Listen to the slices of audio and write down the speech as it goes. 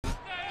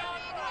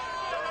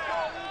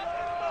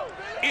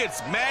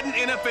It's Madden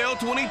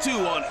NFL 22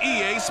 on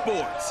EA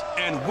Sports,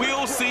 and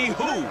we'll see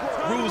who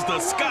rules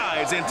the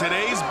skies in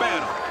today's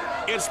battle.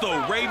 It's the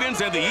Ravens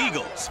and the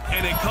Eagles,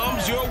 and it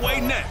comes your way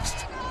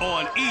next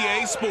on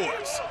EA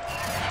Sports.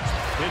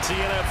 It's the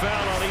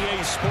NFL on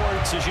EA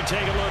Sports as you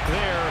take a look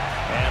there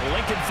at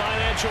Lincoln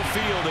Financial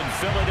Field in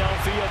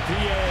Philadelphia,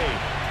 PA.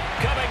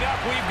 Coming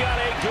up, we've got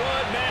a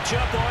good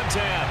matchup on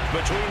tap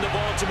between the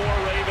Baltimore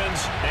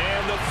Ravens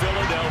and the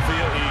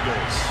Philadelphia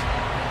Eagles.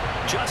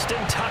 Justin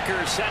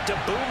Tucker set to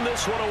boom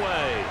this one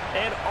away.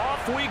 And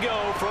off we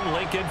go from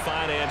Lincoln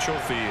Financial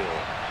Field.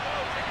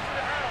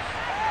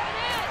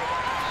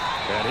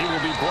 And he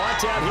will be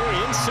brought down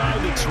here inside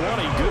the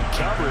 20. Good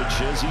coverage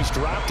as he's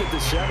dropped at the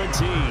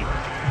 17.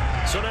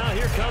 So now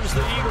here comes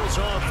the Eagles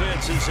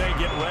offense as they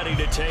get ready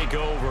to take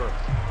over.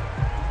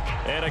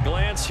 And a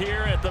glance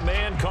here at the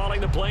man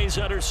calling the plays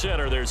under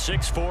center, their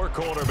 6'4"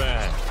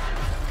 quarterback.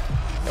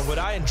 And what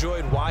I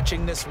enjoyed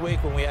watching this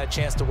week when we had a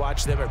chance to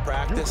watch them at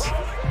practice,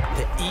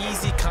 the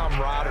easy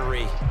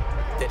camaraderie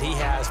that he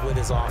has with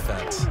his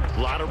offense.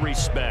 A lot of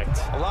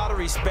respect. A lot of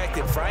respect,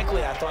 and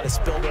frankly, I thought it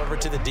spilled over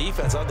to the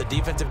defense. All the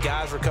defensive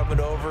guys were coming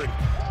over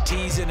and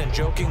teasing and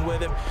joking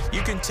with him.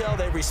 You can tell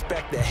they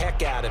respect the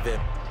heck out of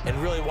him and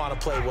really want to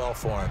play well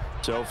for him.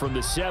 So from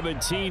the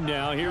 17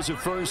 now, here's a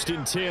 1st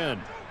and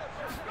 10.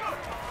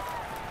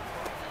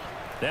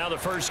 Now the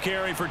first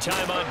carry for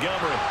Ty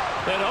Montgomery.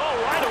 And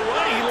right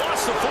away he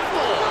lost the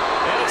football.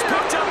 And it's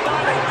picked up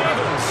by the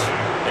Ravens.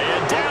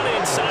 And down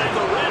inside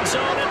the red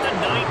zone at the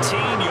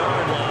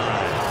 19-yard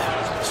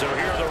line. So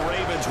here are the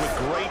Ravens with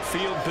great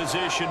field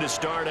position to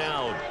start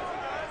out.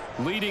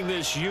 Leading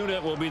this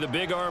unit will be the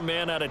big arm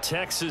man out of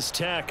Texas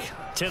Tech.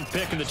 10th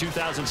pick in the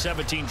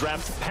 2017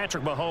 draft,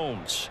 Patrick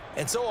Mahomes.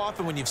 And so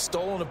often when you've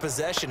stolen a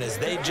possession, as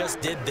they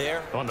just did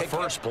there. On the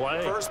first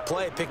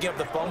play, picking up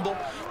the fumble,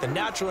 the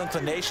natural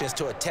inclination is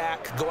to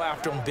attack, go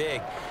after them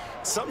big.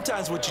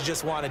 Sometimes what you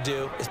just want to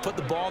do is put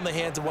the ball in the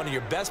hands of one of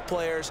your best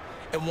players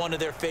and one of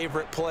their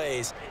favorite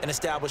plays and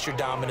establish your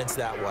dominance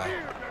that way.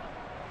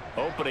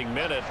 Opening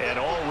minute, and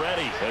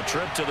already a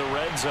trip to the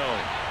red zone.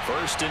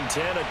 1st and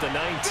 10 at the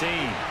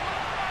 19.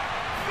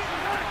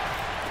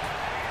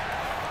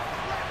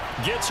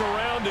 Gets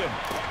around him.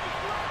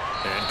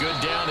 And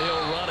good downhill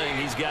running.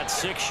 He's got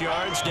 6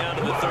 yards down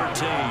to the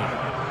 13.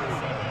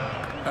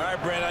 All right,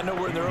 Brand, I know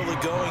we're in the early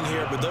going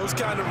here, but those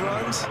kind of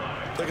runs,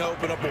 they're going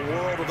to open up a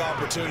world of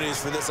opportunities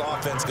for this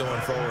offense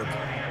going forward.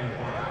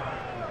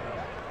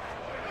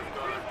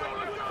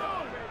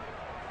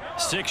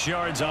 6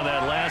 yards on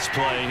that last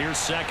play. Here's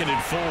 2nd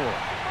and 4.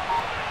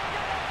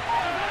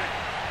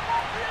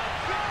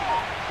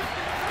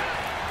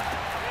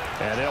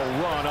 And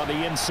they'll run on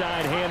the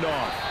inside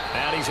handoff.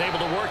 And he's able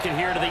to work it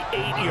here to the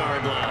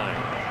 8-yard line.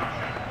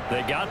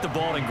 They got the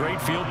ball in great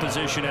field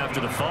position after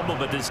the fumble,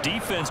 but this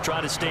defense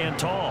tried to stand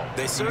tall.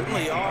 They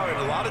certainly are, and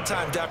a lot of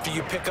times after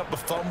you pick up a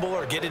fumble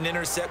or get an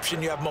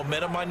interception, you have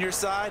momentum on your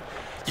side.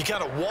 You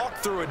kind of walk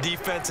through a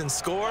defense and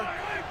score.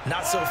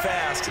 Not so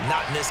fast,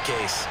 not in this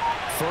case.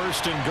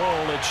 1st and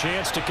goal, a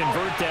chance to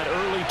convert that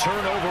early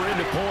turnover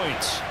into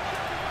points.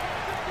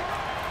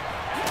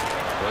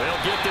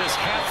 They'll get this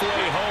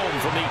halfway home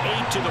from the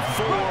 8 to the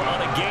 4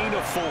 on a gain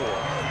of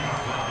 4.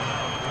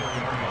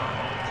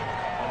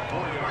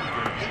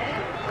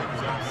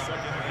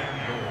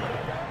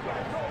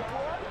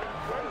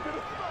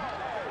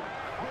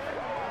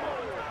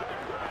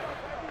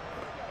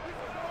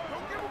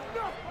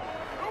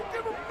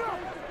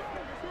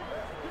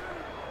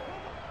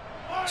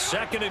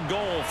 Second and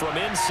goal from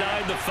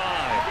inside the 5.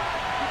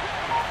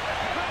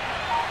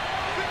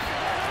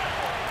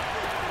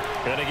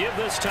 Going to give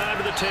this time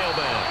to the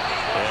tailback.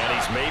 And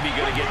he's maybe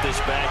going to get this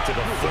back to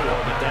the 4,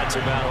 but that's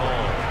about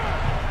all.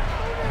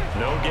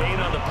 No gain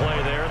on the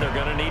play there. They're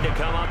going to need to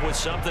come up with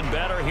something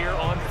better here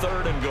on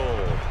 3rd and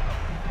goal.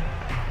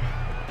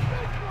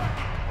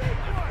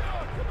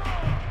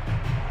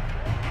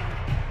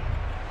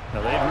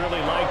 Now, they'd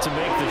really like to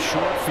make the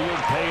short field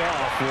pay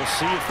off. We'll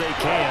see if they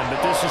can,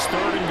 but this is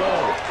 3rd and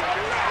goal.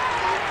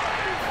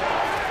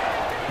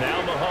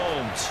 Now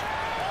Mahomes.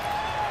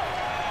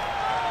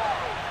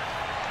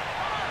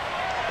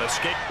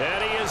 Escape.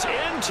 And he is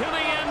into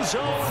the end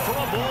zone for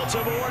a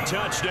Baltimore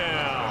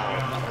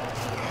touchdown.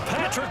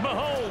 Patrick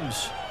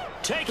Mahomes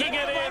taking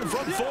it in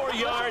from 4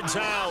 yards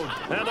out.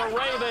 And the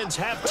Ravens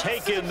have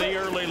taken the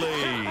early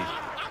lead.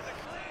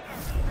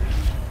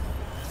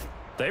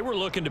 They were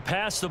looking to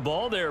pass the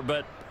ball there,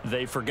 but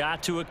they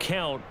forgot to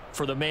account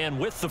for the man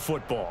with the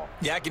football.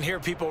 Yeah, I can hear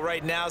people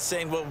right now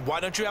saying, well, why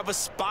don't you have a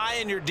spy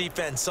in your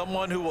defense,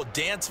 someone who will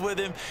dance with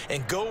him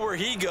and go where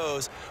he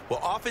goes? Well,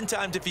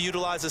 oftentimes if you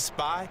utilize a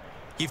spy,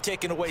 you've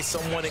taken away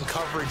someone in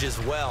coverage as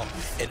well.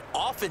 And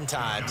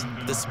oftentimes,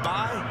 the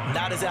spy,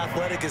 not as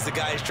athletic as the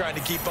guy he's trying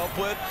to keep up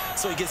with,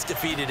 so he gets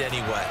defeated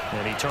anyway.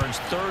 And he turns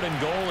 3rd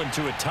and goal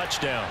into a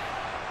touchdown.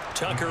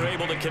 Tucker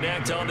able to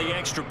connect on the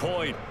extra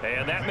point,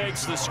 and that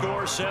makes the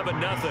score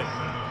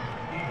 7-0.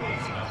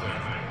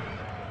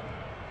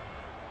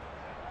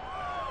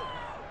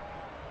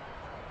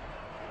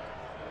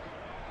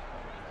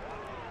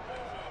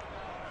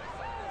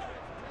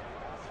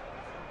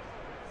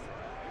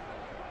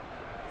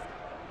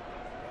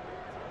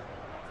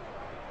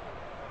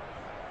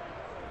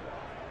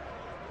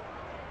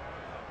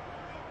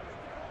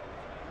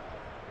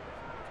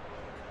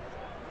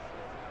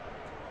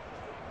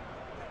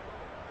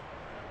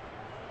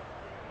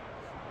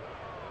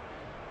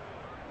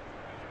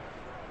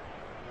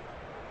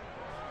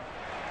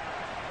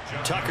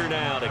 Tucker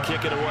now to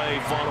kick it away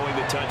following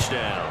the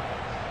touchdown.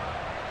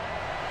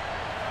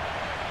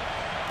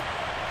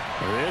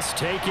 This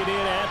taken in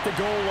at the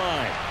goal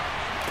line.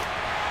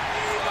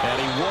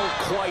 And he won't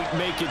quite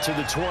make it to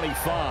the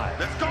 25.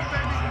 Let's go,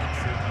 baby.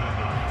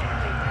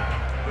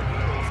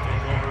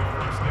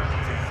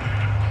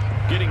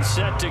 Getting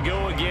set to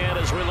go again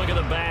as we look at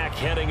the back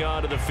heading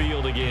onto the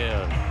field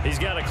again. He's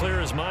got to clear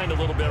his mind a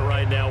little bit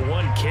right now.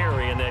 One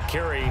carry, and that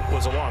carry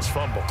was a lost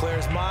fumble. Clear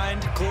his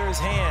mind, clear his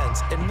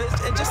hands, and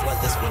just let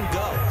this one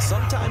go.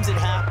 Sometimes it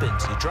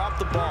happens. You drop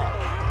the ball,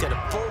 got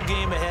a full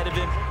game ahead of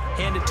him,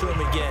 hand it to him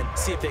again,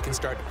 see if they can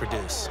start to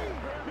produce.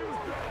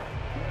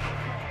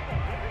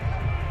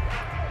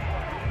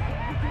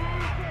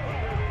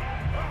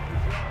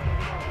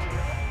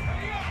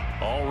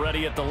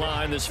 Already at the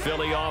line, this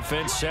Philly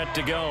offense set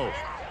to go.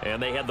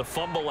 And they had the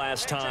fumble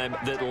last time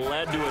that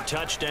led to a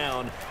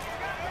touchdown.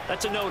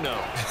 That's a no-no.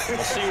 We'll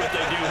see what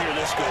they do here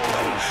this go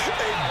around.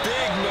 A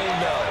big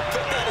no-no.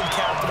 Put that in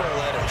capital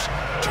letters.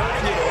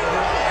 Turning it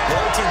over, the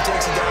other team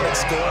takes it down and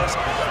scores.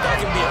 That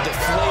can be a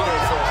deflator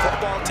for a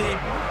football team.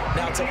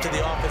 Now it's up to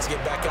the offense to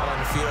get back out on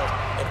the field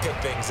and pick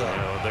things up.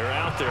 They're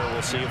out there.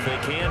 We'll see if they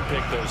can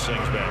pick those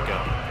things back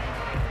up.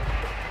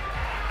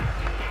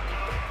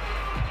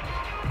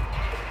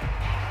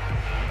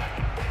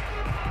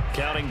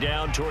 Counting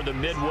down toward the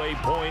midway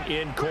point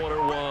in quarter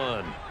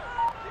one.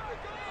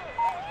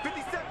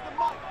 57 to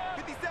Mike.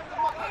 57 to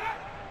Mike.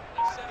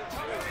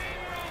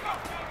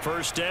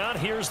 First down,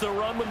 here's the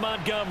run with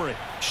Montgomery.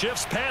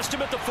 Shifts past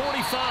him at the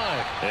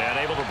 45. And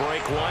able to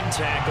break one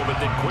tackle, but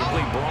then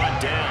quickly brought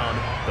down.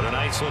 But a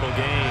nice little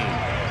gain.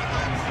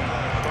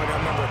 I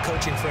remember a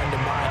coaching friend of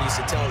mine used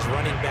to tell his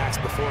running backs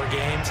before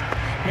games,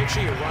 make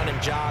sure you run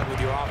and jog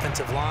with your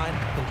offensive line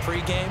in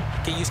pregame.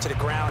 Get used to the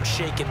ground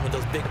shaking when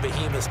those big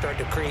behemoths start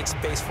to create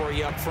space for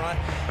you up front.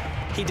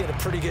 He did a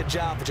pretty good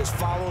job of just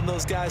following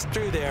those guys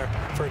through there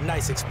for a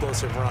nice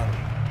explosive run.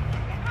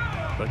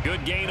 A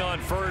good gain on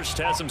first,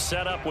 has him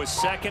set up with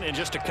second and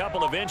just a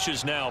couple of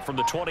inches now from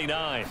the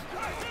 29.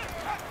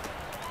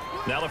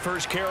 Now the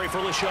first carry for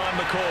LeSean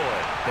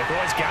McCoy.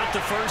 McCoy's got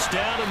the first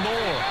down and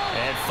more.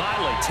 And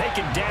finally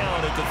taken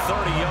down at the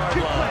 30-yard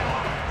line.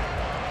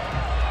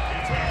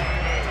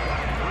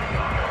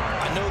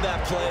 I know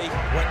that play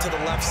went to the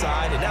left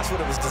side, and that's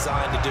what it was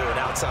designed to do, an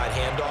outside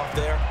handoff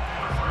there.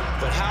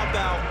 But how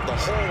about the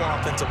whole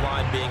offensive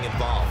line being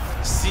involved?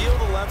 Seal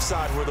the left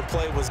side where the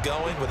play was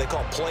going, what they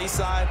call play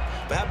side.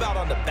 But how about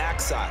on the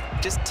back side?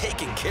 Just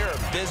taking care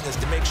of business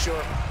to make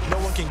sure no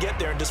one can get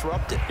there and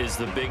disrupt it. Is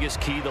the biggest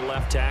key the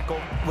left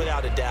tackle?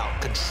 Without a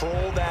doubt.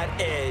 Control that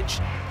edge.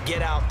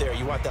 Get out there.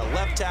 You want that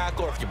left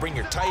tackle, or if you bring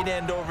your tight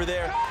end over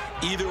there,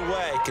 either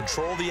way,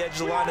 control the edge of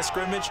the line of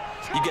scrimmage,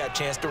 you got a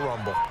chance to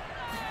rumble.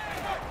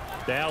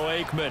 Now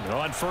Aikman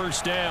on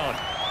first down.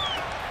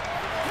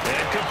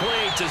 And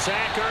complete to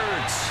Zach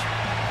Ertz.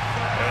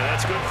 And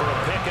that's good for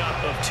a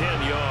pickup of 10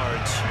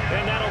 yards.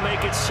 And that'll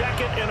make it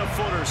second and a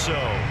foot or so.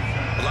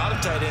 A lot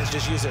of tight ends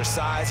just use their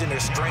size and their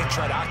strength,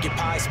 try to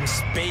occupy some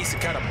space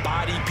and kind of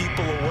body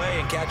people away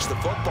and catch the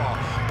football.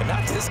 But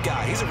not this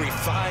guy. He's a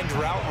refined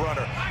route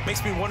runner.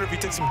 Makes me wonder if he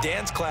took some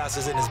dance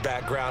classes in his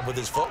background with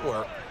his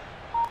footwork.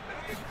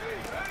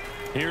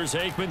 Here's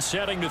Aikman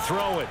setting to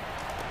throw it.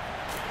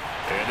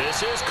 And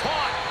this is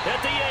caught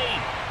at the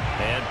 8.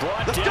 And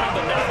brought down,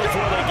 but not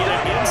before they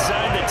get it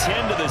inside the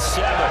 10 to the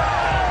 7.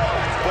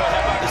 Boy,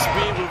 how about the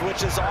speed with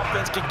which this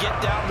offense can get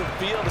down the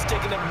field? It's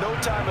taken them no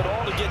time at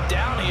all to get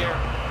down here.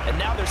 And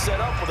now they're set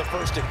up for the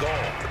first and goal.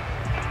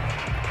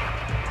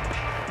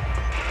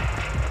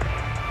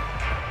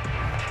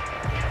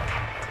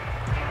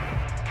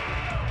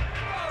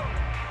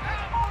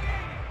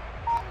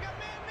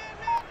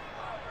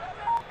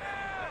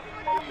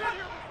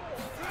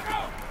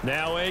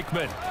 Now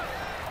Aikman.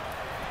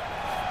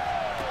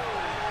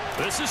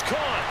 This is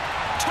caught.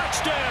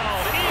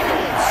 Touchdown,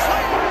 Eagles.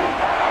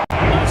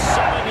 A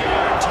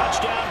 7-yard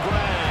touchdown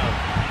grab.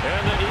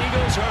 And the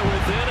Eagles are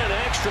within an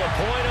extra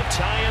point of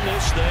tying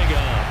this thing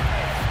up.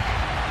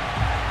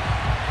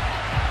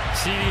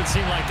 See, it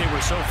seemed like they were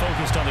so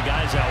focused on the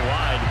guys out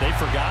wide, they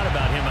forgot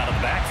about him out of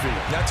the backfield.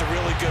 That's a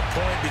really good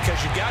point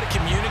because you've got to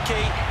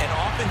communicate, and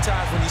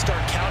oftentimes when you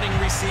start counting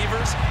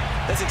receivers,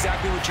 that's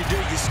exactly what you do.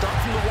 You start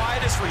from the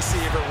widest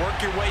receiver, work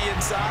your way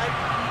inside.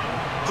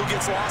 Who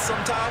gets lost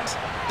sometimes?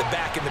 The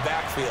back in the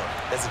backfield.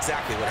 That's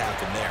exactly what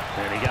happened there.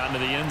 And he got into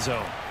the end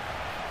zone.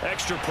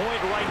 Extra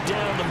point right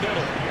down the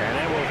middle. And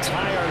that will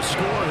tie our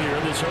score here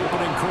in this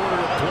opening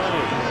quarter of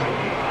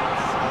play.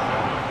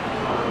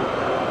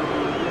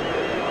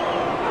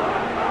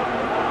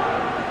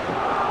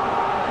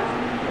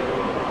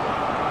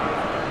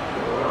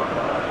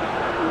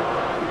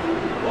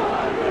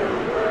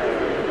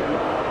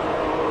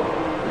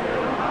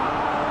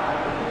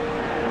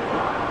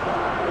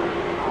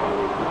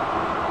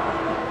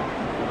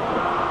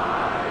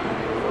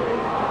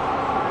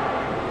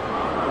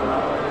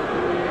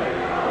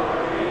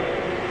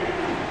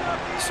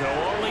 So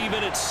all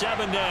even at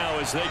 7 now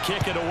as they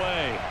kick it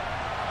away.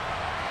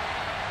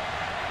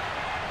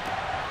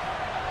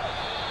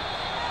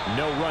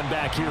 No run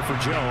back here for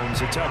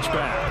Jones. A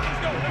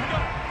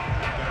touchback.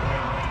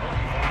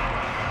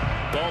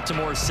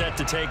 Baltimore set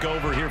to take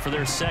over here for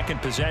their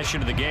second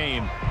possession of the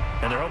game.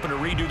 And they're hoping to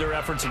redo their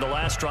efforts in the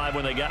last drive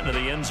when they got into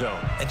the end zone.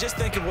 And just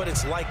think of what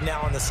it's like now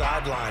on the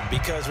sideline,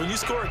 because when you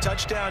score a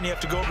touchdown, you have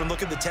to go over and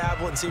look at the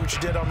tablet and see what you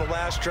did on the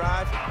last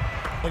drive.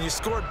 When you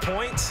scored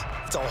points,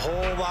 it's a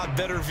whole lot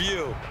better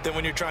view than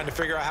when you're trying to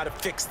figure out how to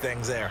fix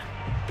things there.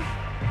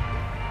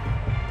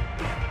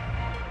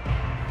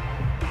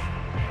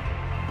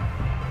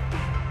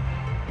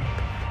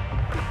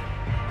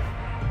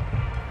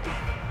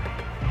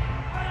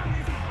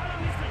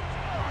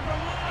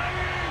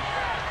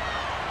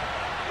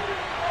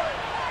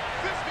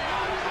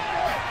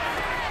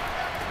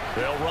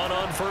 They'll run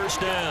on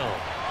first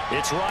down.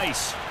 It's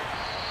Rice.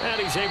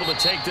 And he's able to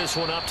take this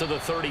one up to the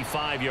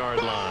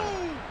 35-yard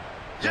line.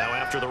 Now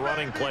after the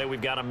running play,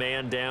 we've got a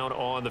man down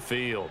on the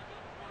field.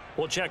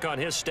 We'll check on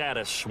his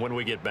status when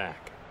we get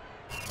back.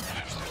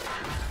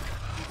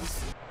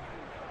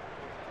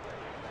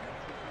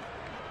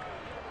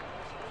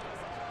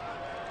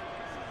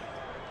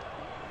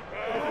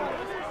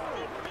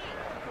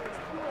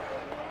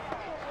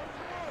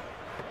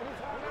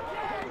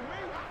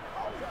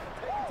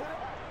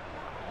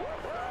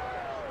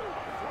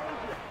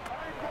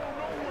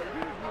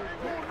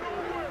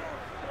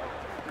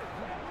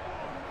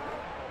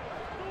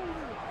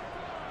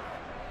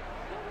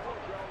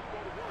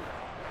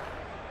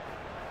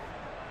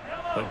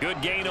 A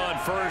good gain on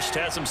first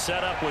has him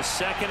set up with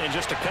second and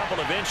just a couple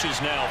of inches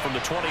now from the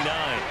 29.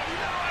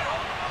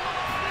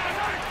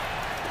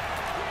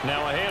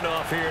 Now a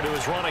handoff here to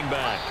his running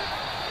back.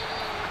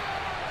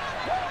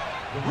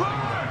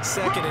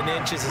 Second and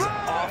inches is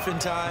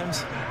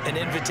oftentimes an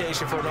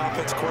invitation for an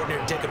offense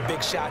coordinator to take a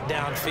big shot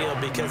downfield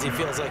because he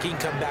feels like he can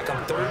come back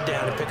on third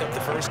down and pick up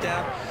the first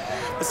down.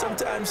 But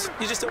sometimes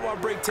you just don't want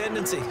to break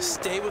tendency.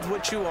 Stay with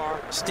what you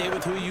are, stay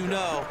with who you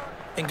know,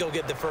 and go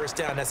get the first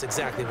down. That's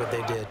exactly what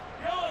they did.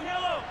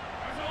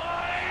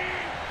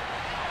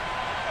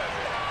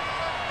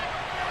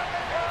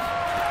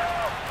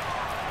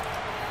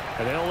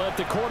 And they'll let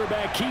the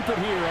quarterback keep it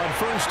here on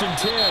 1st and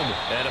 10.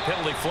 And a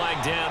penalty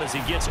flag down as he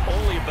gets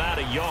only about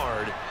a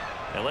yard.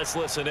 And let's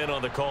listen in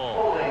on the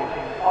call.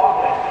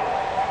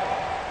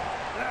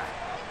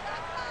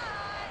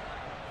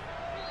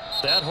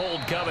 That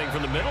hold coming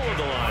from the middle of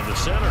the line, the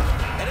center.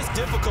 And it's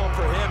difficult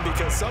for him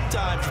because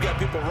sometimes you got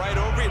people right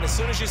over you, and as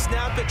soon as you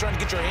snap it, trying to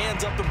get your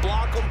hands up and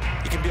block them,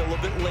 you can be a little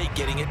bit late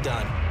getting it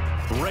done.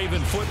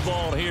 Raven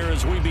football here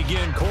as we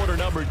begin quarter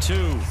number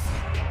 2.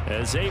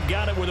 As they've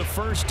got it with a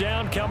first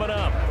down coming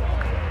up.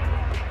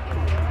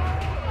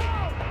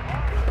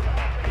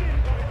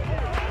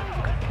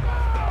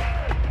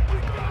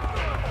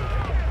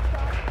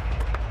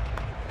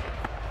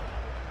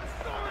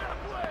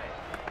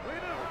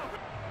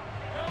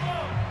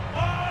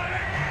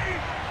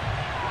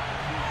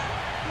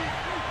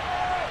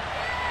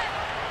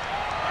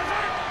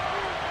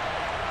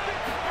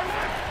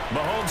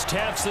 Mahomes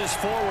taps this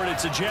forward.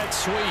 It's a jet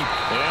sweep.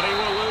 And he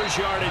will lose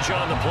yardage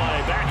on the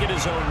play. Back at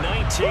his own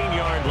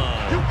 19-yard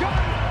line.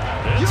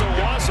 It's a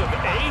loss of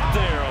 8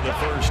 there on the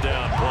first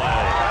down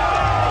play.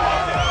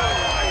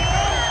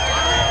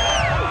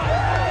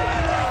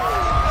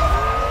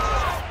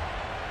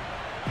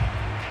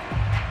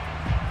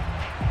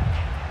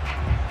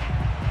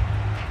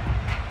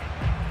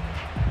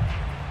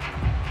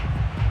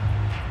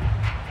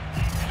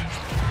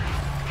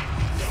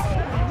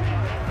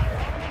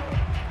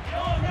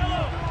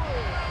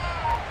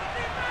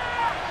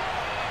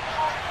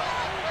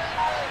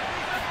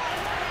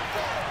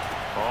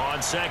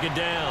 Second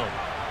down.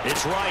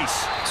 It's Rice.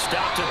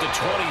 Stopped at the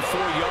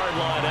 24-yard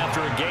line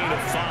after a gain of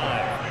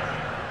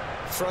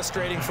 5.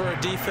 Frustrating for a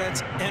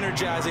defense,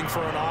 energizing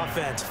for an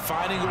offense.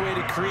 Finding a way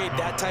to create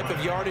that type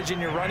of yardage in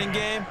your running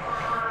game,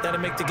 that'll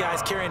make the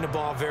guys carrying the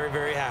ball very,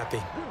 very happy.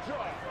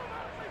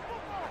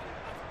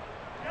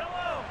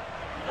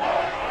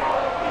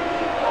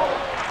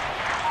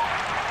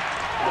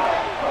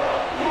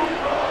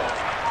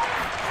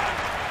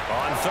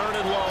 On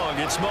 3rd and long,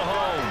 it's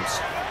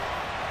Mahomes.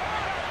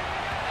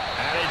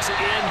 And it's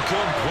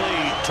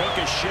incomplete. Took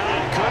a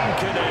shot, couldn't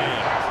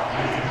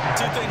connect.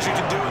 Two things you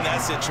can do in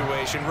that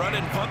situation: run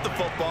and punt the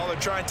football, or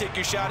try and take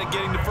your shot at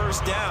getting the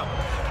first down.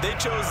 They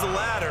chose the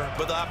latter,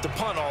 but they'll have to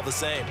punt all the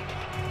same.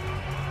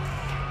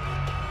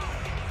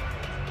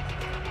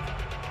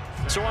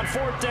 So on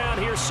 4th down,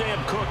 here's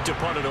Sam Cook to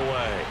punt it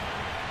away.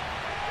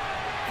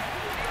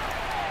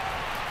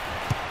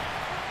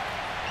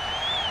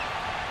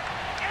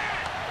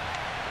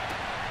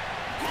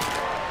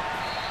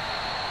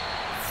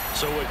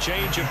 So a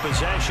change of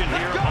possession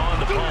here on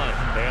the punt.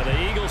 And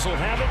the Eagles will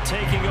have it,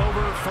 taking over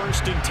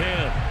 1st and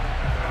 10.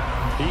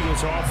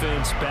 Eagles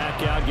offense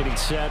back out, getting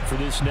set for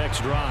this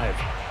next drive.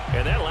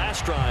 And that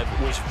last drive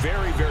was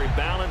very, very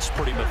balanced,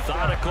 pretty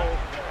methodical.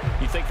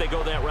 You think they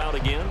go that route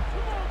again?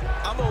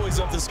 I'm always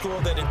of the school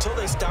that until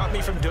they stop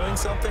me from doing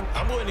something,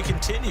 I'm going to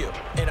continue.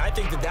 And I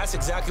think that that's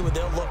exactly what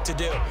they'll look to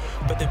do.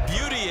 But the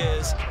beauty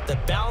is the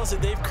balance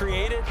that they've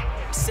created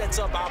sets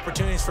up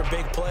opportunities for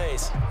big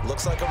plays.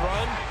 Looks like a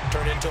run,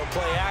 turn it into a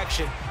play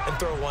action, and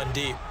throw one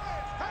deep.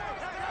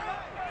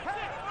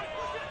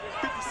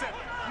 57,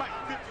 Mike,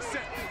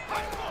 57.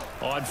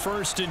 On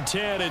 1st and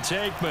 10, it's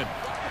Aikman.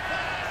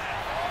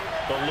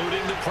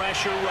 Eluding the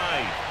pressure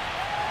right.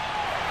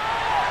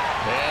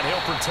 And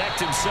he'll protect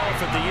himself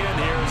at the end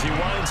here as he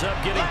winds up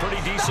getting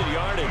pretty decent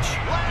yardage.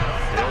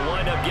 He'll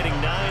wind up getting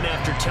 9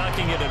 after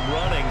tucking it and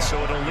running,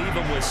 so it'll leave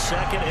him with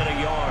 2nd and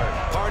a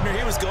yard. Partner,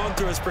 he was going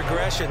through his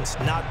progressions.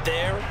 Not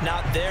there,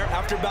 not there.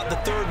 After about the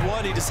 3rd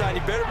one, he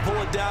decided he better pull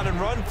it down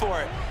and run for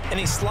it. And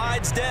he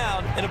slides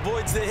down and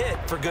avoids the hit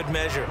for good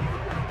measure.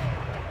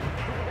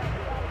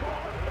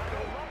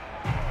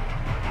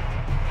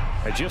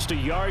 And just a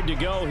yard to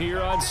go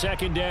here on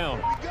 2nd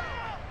down.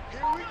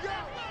 Here we go.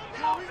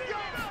 Here we go.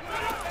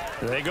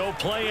 They go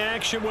play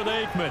action with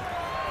Aikman.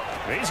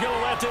 He's going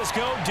to let this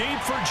go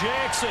deep for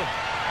Jackson.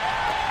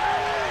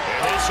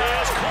 And this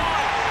is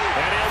caught.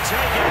 And he'll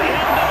take it into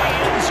the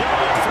end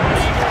zone for an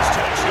Eagles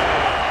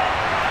touchdown.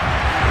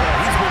 Well,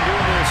 he's been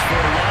doing this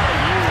for a lot of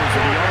years,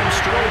 and the arm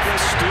strength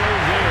is still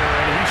there,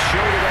 and he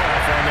showed it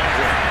off on that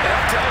one. And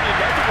I'm telling you,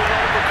 nothing will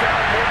warm the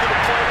crowd more than a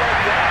play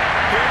like that.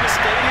 Here in the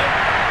stadium,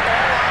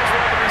 all eyes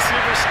were on the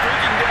receiver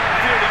streaking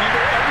downfield, and you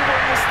know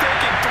everyone was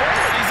thinking, throw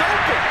it, he's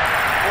open.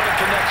 What a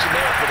connection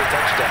there for the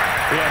touchdown.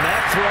 Yeah, and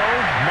that throw,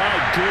 my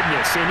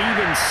goodness, and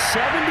even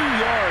 70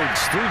 yards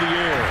through the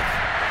air.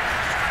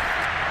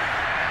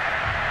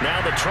 Now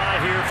the try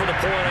here for the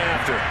point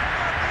after.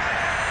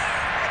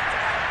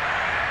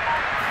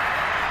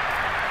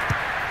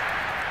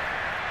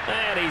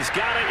 And he's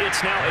got it.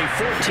 It's now a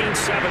 14-7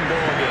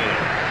 ball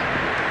game.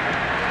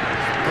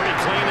 Pretty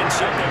clean and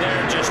simple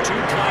there. Just 2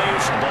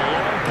 plays. The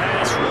long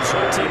pass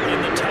resulting in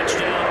the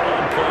touchdown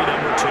on play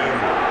number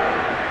 2.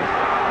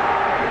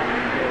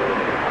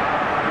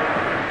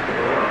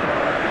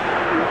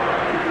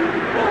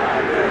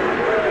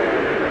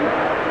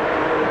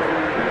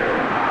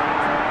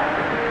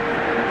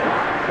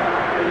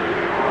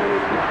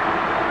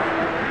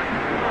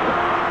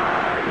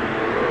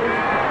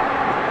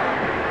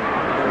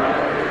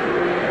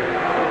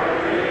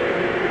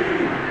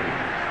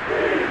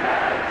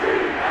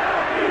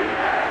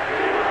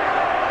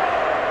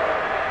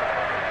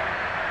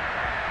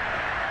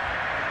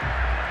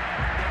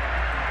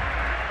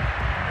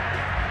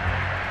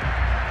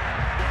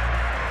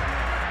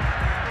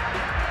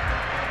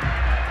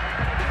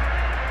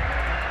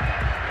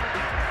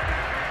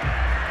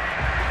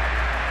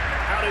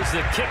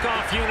 The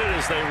kickoff unit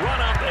as they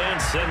run up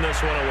and send this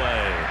one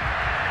away.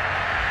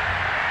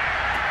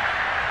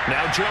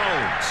 Now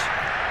Jones.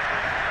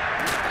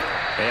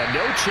 And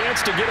no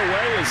chance to get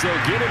away as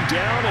they'll get him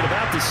down at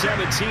about the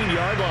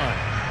 17-yard line.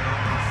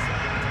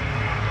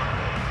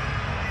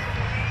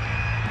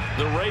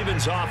 The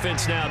Ravens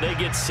offense now, they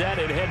get set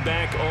and head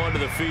back onto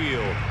the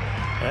field.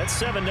 That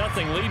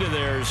 7-0 lead of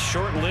theirs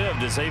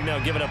short-lived as they've now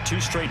given up 2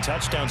 straight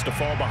touchdowns to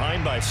fall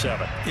behind by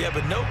 7. Yeah,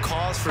 but no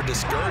cause for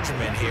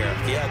discouragement here.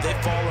 Yeah, they've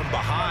fallen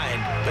behind,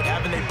 but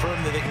haven't they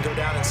proven that they can go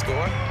down and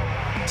score?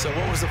 So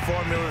what was the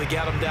formula that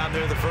got them down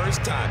there the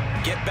first time?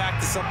 Get back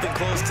to something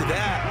close to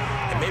that,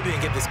 and maybe they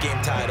can get this game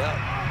tied up.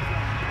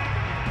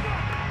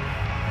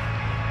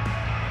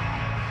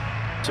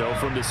 So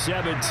from the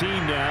 17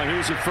 now,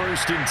 here's a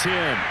 1st and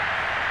 10.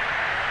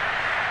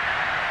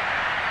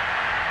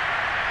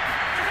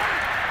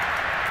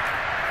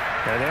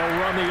 And they'll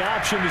run the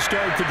option to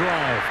start the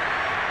drive.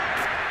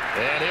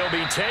 And he'll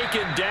be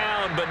taken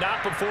down, but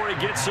not before he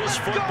gets this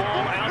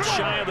football out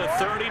shy of the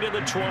 30 to the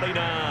 29.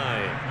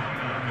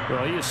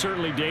 Well, he is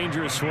certainly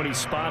dangerous when he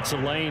spots a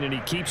lane, and he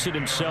keeps it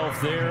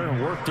himself there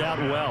and worked out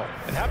well.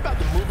 And how about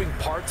the moving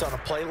parts on a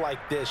play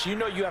like this? You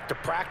know you have to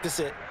practice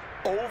it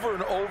over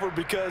and over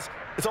because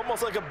it's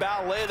almost like a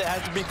ballet that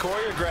has to be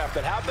choreographed.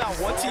 But how about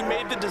once he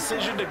made the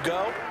decision to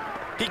go,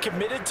 he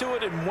committed to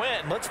it and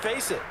went. Let's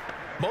face it.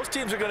 Most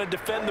teams are going to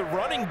defend the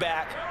running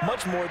back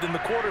much more than the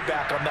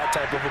quarterback on that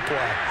type of a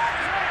play.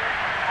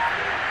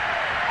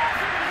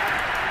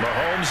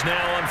 Mahomes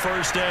now on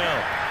 1st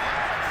down.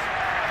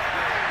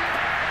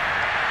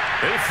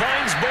 He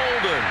finds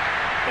Boldin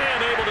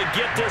and able to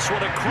get this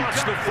one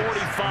across the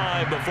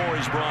 45 before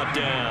he's brought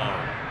down.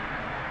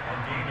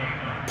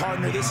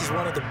 Partner, this is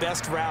one of the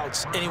best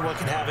routes anyone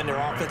can have in their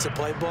offensive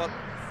playbook.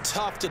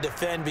 Tough to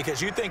defend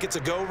because you think it's a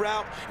go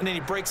route, and then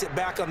he breaks it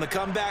back on the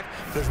comeback.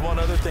 There's one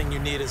other thing you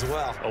need as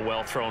well. A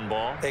well-thrown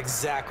ball?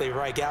 Exactly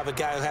right. You have a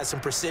guy who has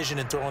some precision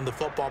in throwing the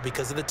football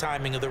because of the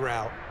timing of the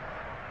route.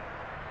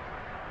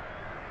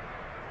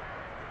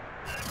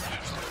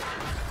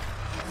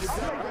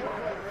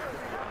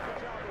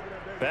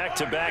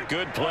 Back-to-back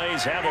good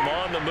plays have him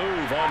on the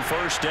move on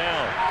 1st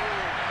down.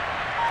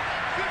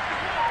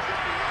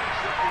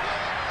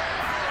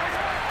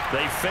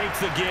 They fake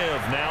the give.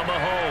 Now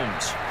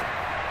Mahomes.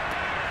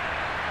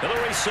 And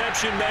the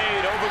reception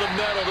made over the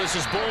middle. This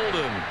is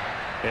Boldin.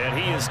 And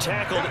he is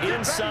tackled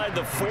inside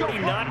the 40,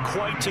 not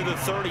quite to the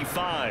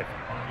 35.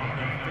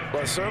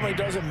 Well, it certainly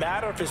doesn't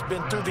matter if it's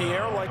been through the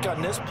air like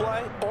on this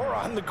play or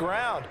on the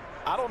ground.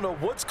 I don't know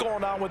what's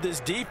going on with this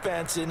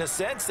defense. In a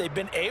sense, they've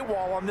been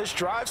AWOL on this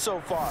drive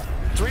so far.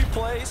 3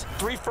 plays,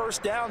 3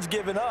 first downs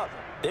given up.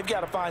 They've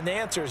got to find the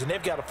answers, and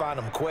they've got to find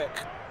them quick.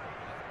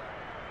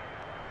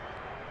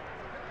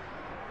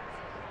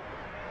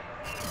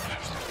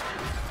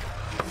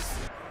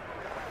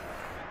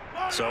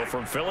 So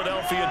from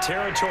Philadelphia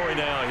territory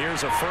now,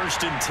 here's a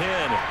 1st and 10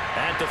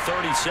 at the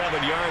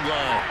 37-yard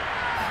line.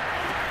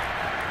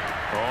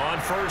 On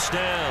 1st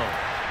down,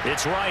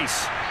 it's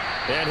Rice,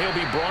 and he'll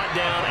be brought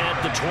down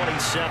at the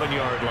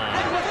 27-yard line.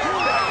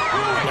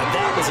 Now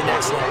that was an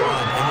excellent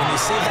run, and when you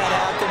see that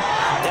happen,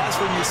 that's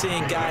when you're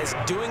seeing guys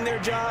doing their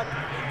job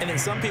and then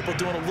some people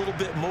doing a little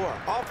bit more.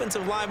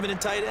 Offensive linemen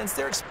and tight ends,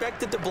 they're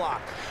expected to block.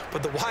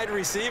 But the wide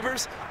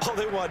receivers, all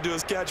they want to do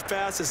is catch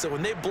passes. So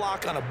when they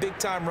block on a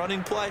big-time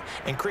running play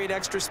and create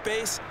extra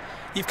space,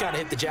 you've kind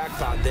of hit the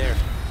jackpot there.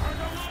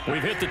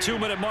 We've hit the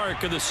 2-minute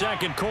mark of the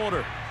 2nd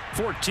quarter,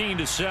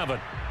 14-7.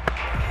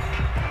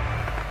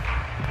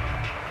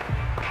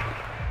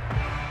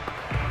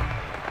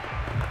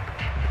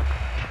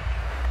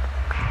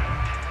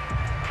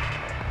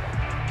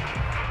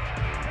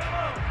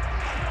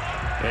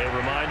 A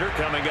reminder,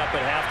 coming up at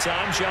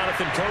halftime,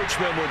 Jonathan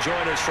Coachman will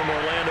join us from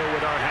Orlando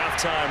with our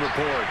halftime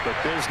report. But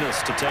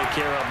business to take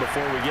care of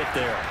before we get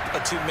there.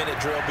 A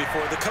 2-minute drill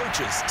before the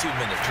coach's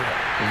 2-minute drill.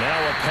 Now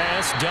a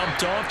pass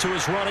dumped off to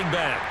his running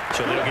back.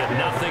 So they'll get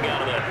nothing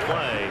out of that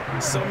play.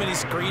 So many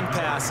screen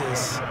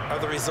passes are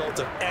the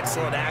result of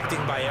excellent acting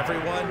by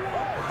everyone.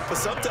 But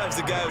sometimes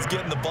the guy who's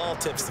getting the ball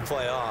tips the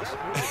play off.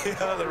 You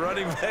know, the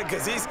running back,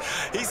 because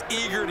he's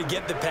eager to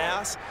get the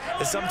pass,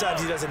 and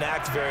sometimes he doesn't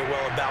act very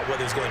well about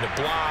whether he's going to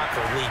block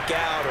or leak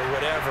out or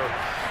whatever.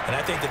 And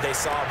I think that they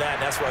saw that,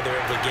 and that's why they're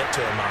able to get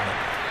to him on it.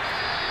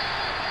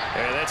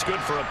 And that's good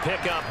for a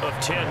pickup of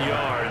 10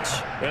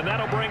 yards. And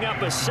that'll bring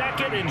up a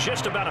 2nd and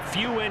just about a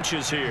few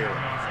inches here.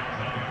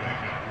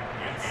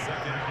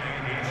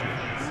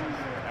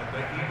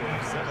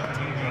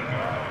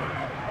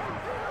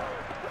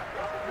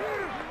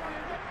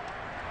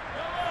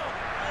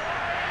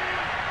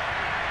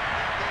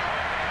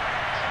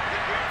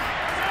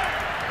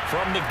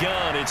 From the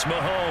gun, it's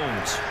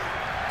Mahomes.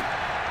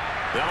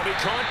 They'll be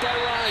caught by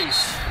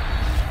Rice.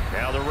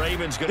 Now the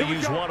Ravens going to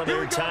use one of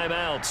their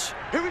timeouts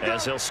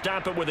as they'll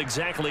stop it with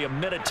exactly a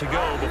minute to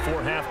go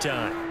before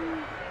halftime.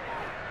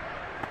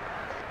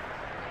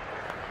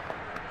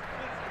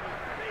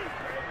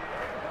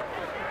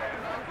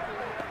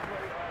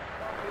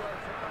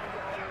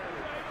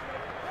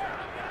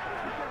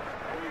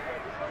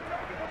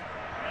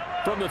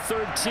 From the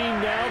 13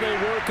 now, they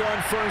work on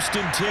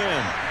 1st and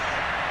 10.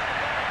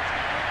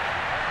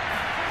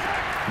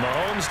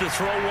 Mahomes to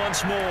throw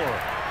once more.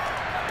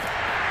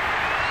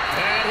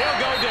 And he'll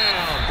go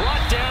down.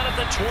 Brought down at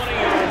the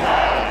 20-yard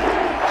line.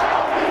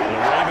 The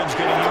Ravens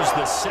going to use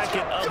the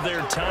 2nd of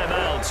their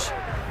timeouts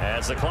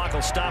as the clock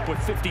will stop with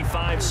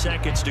 55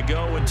 seconds to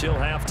go until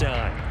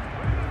halftime.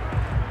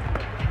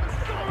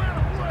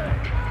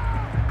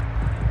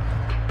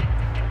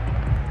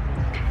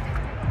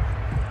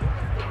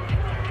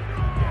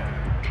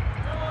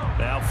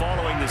 Now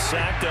following the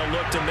sack, they'll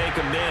look to make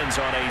amends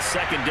on a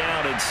 2nd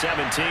down and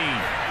 17.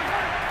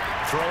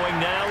 Throwing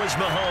now is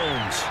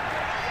Mahomes.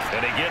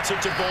 And he gets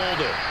it to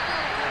Boldin.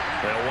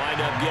 They'll wind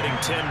up getting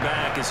 10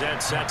 back as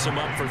that sets him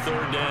up for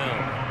 3rd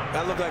down.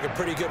 That looked like a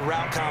pretty good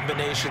route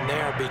combination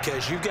there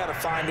because you've got to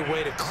find a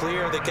way to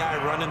clear the guy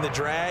running the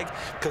drag,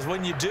 because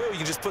when you do,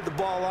 you just put the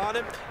ball on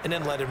him and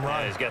then let him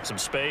run. Yeah, he's got some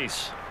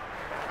space.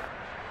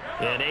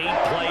 An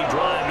 8-play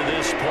drive to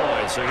this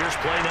point. So here's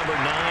play number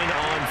 9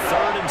 on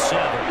 3rd and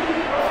 7.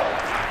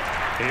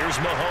 Here's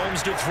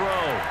Mahomes to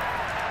throw.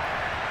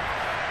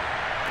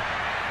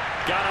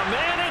 Got a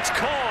man, it's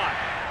caught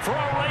for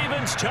a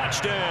Ravens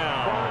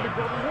touchdown.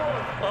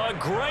 A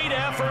great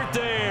effort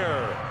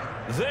there.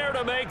 There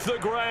to make the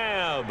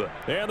grab.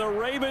 And the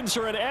Ravens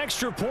are an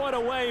extra point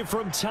away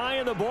from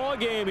tying the ball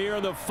game here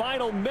in the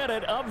final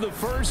minute of the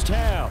 1st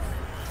half.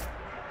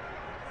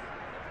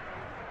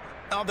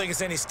 I don't think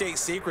it's any state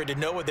secret to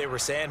know what they were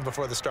saying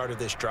before the start of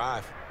this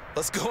drive.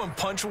 Let's go and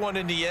punch one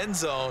in the end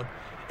zone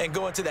and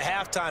go into the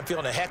halftime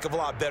feeling a heck of a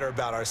lot better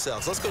about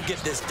ourselves. Let's go get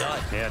this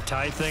done. Yeah,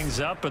 tie things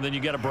up, and then you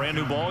got a brand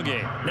new ball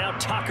game. Now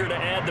Tucker to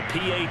add the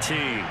PAT.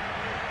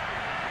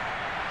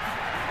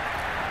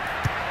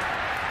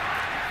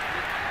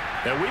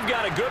 And we've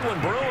got a good one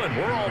brewing.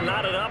 We're all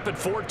knotted up at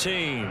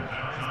 14.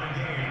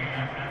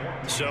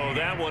 So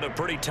that one a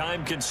pretty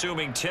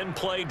time-consuming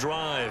 10-play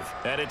drive,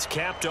 and it's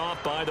capped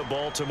off by the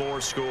Baltimore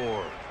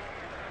score.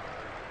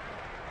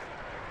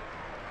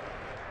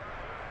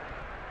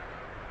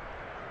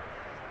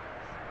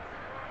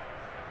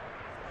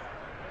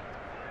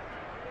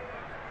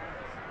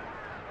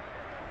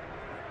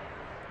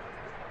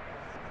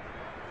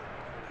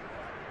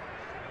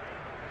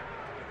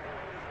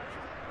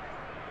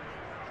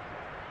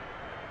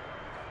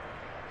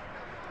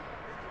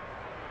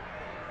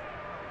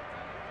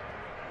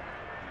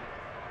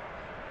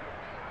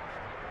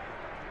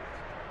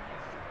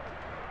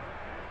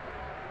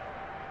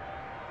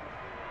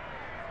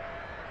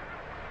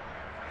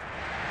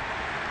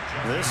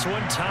 This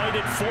one tied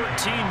at 14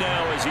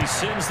 now as he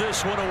sends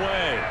this one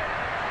away.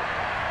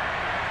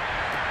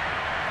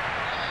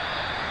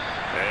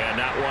 And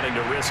not wanting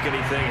to risk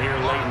anything here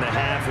late in the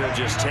half, he'll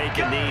just take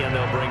a knee and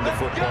they'll bring the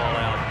football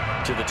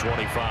out to the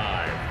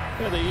 25.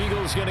 Yeah, the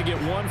Eagles going to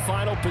get one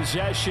final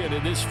possession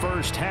in this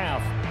first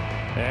half.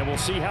 And we'll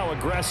see how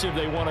aggressive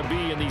they want to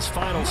be in these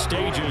final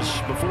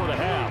stages before the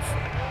half.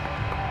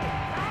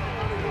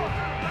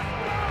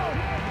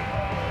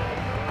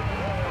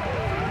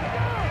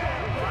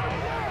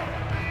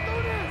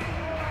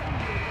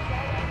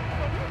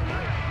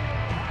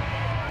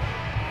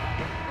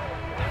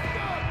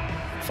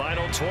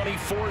 Final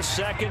 24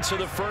 seconds of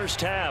the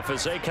first half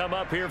as they come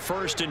up here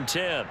 1st and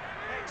 10.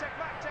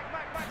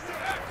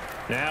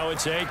 Now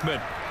it's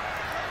Aikman.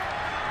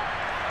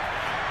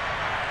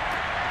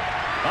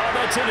 Oh,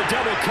 that's into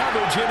double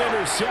coverage and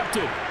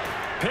intercepted.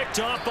 Picked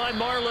off by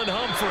Marlon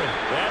Humphrey.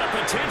 And a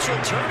potential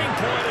turning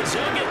point as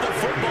they'll get the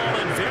football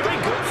in very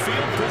good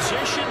field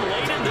position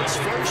late in this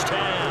first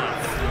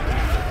half.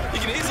 You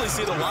can easily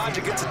see the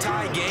logic. It's a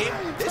tie game.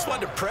 They just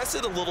wanted to press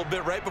it a little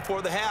bit right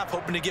before the half,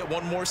 hoping to get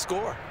one more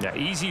score. Yeah,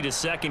 easy to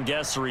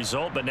second-guess the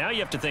result, but now you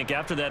have to think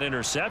after that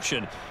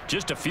interception,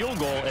 just a field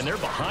goal, and they're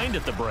behind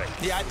at the break.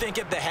 Yeah, I think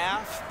at the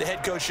half, the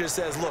head coach just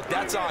says, look,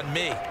 that's on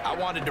me. I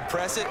wanted to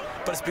press it,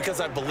 but it's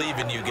because I believe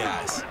in you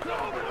guys.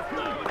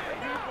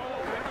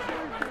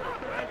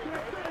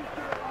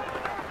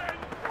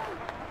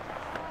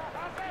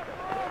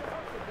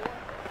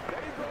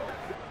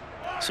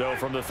 So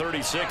from the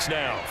 36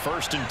 now,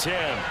 1st and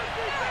 10.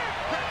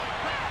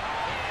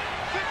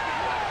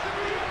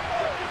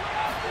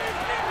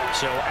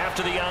 So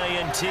after the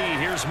INT,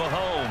 here's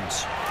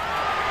Mahomes.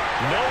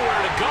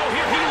 Nowhere to go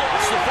here. He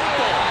lost the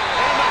football.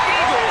 And the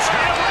Eagles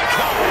have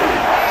recovered.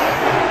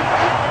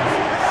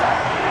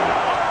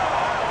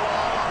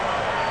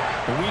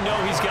 We know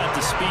he's got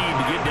the speed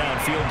to get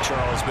downfield,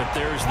 Charles, but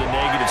there's the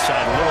negative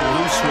side. A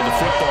little loose with the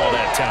football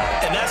that time.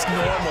 And that's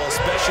normal,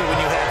 especially when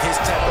you have his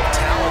type of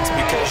talents,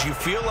 because you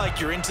feel like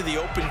you're into the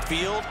open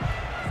field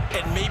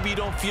and maybe you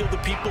don't feel the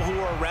people who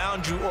are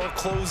around you or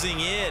closing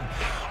in.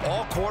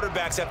 All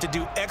quarterbacks have to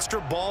do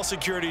extra ball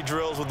security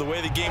drills with the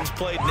way the game's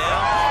played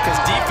now, because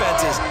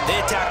defenses, they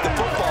attack the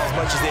football as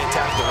much as they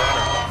attack the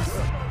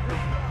runner.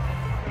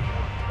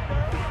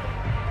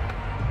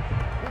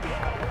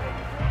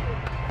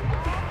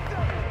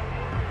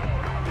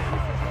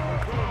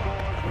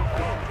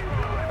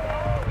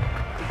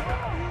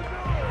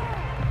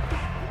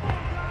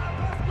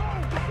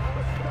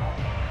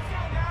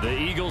 The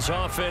Eagles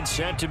offense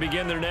set to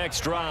begin their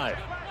next drive.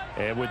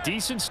 And with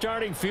decent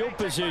starting field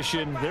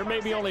position, there may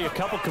be only a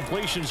couple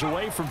completions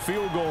away from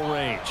field goal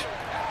range.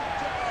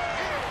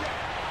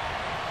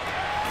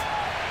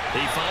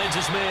 He finds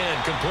his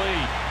man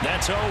complete.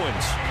 That's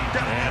Owens.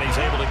 And he's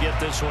able to get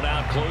this one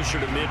out closer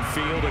to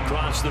midfield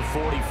across the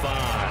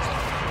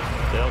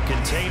 45. They'll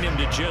contain him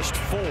to just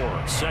 4.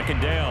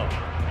 2nd down.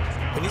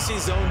 When you see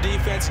zone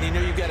defense and you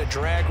know you've got a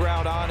drag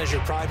route on as your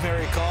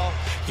primary call,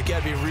 you've got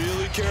to be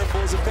really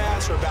careful as a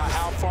passer about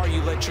how far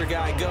you let your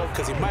guy go,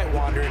 because he might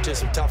wander into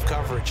some tough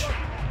coverage.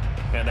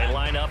 And they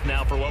line up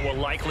now for what will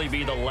likely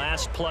be the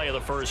last play of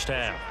the first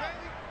half.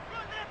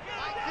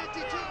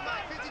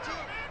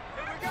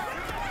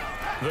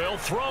 They'll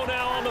throw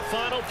now on the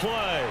final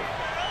play.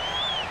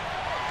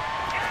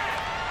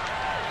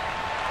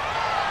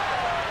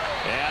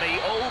 And he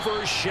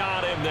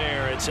overshot him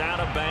there. It's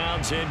out of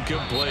bounds,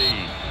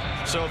 incomplete.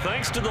 So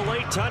thanks to the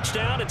late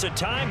touchdown, it's a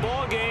time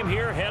ball game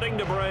here heading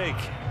to break.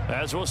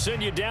 As we'll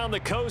send you down the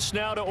coast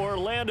now to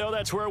Orlando,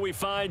 that's where we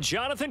find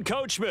Jonathan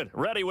Coachman,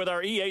 ready with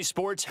our EA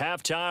Sports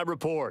Halftime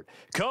Report.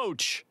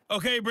 Coach.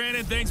 Okay,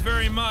 Brandon, thanks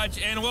very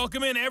much, and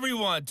welcome in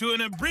everyone to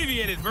an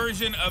abbreviated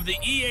version of the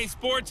EA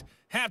Sports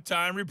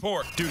Halftime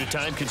Report. Due to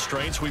time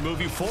constraints, we move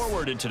you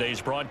forward in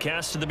today's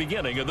broadcast to the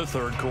beginning of the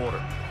 3rd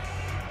quarter.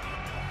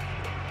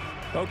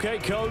 Okay,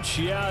 Coach,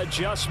 yeah,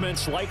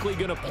 adjustments likely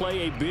going to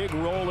play a big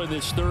role in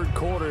this 3rd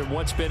quarter in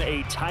what's been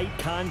a tight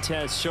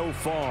contest so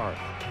far.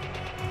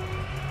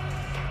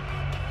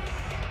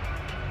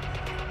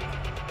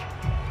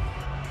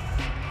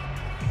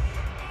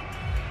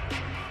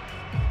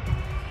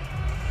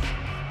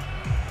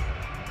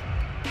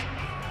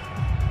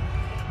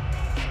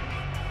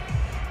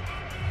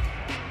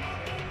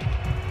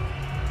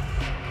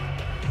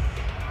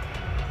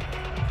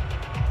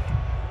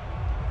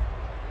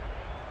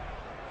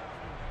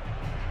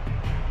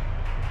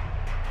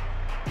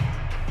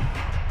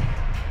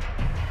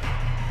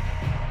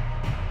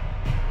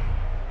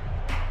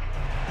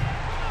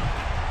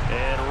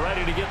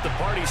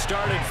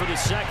 Started for the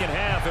 2nd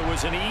half. It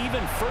was an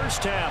even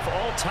first half,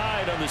 all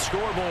tied on the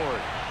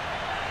scoreboard.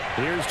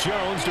 Here's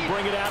Jones to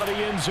bring it out of the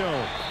end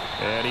zone.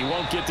 And he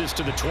won't get this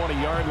to the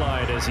 20-yard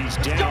line as he's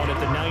down at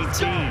the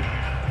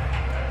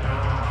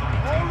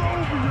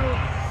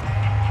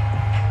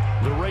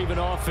 19. The Raven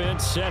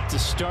offense set to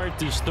start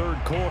this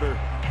 3rd quarter.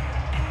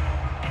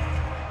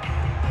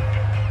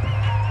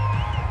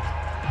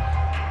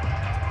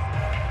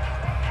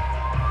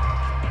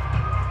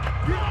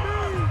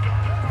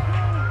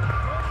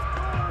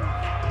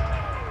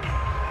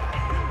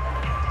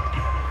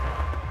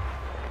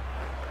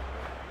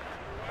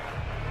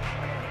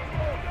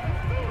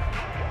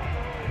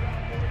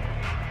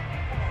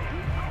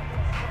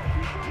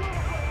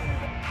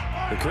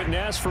 couldn't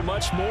ask for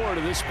much more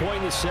to this point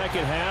in the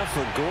second half.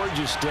 A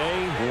gorgeous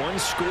day,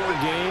 one-score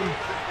game.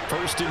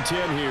 1st and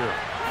 10 here.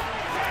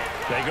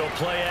 They go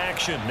play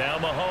action. Now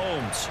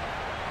Mahomes.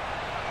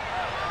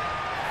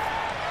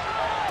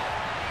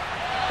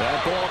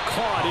 That ball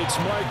caught. It's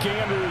Mark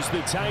Andrews,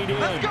 the tight end.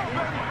 Let's go, baby.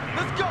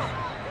 Let's go.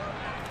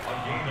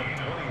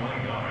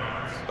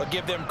 I'll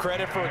give them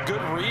credit for a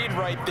good read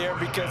right there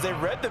because they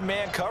read the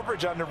man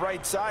coverage on the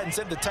right side and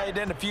sent the tight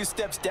end a few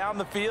steps down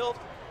the field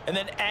and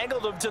then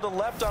angled him to the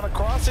left on a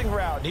crossing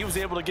route. And he was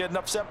able to get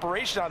enough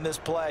separation on this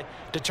play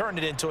to turn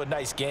it into a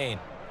nice gain.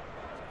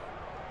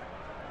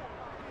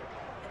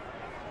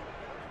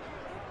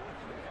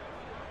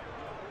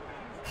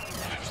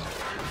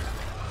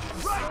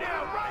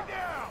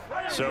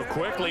 So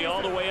quickly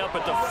all the way up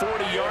at the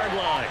 40-yard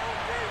line.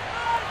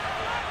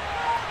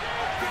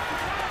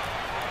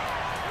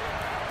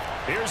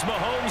 Here's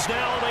Mahomes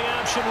now on the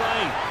option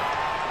right.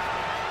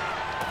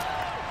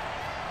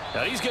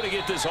 Now he's going to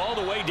get this all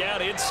the way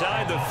down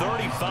inside the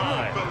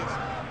 35.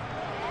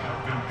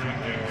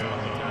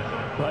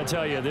 Well, I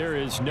tell you, there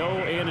is no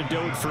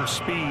antidote for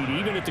speed,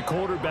 even at the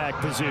quarterback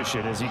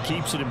position, as he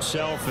keeps it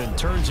himself and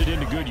turns it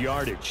into good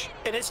yardage.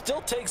 And it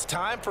still takes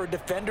time for a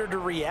defender to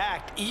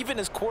react, even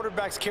as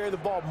quarterbacks carry the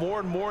ball more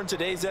and more in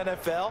today's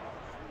NFL.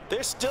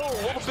 They're still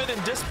a little bit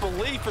in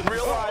disbelief and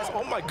realize,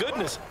 oh my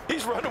goodness,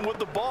 he's running with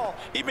the ball.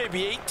 He may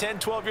be 8, 10,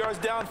 12 yards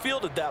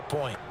downfield at that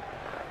point.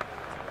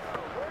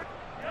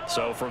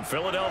 So from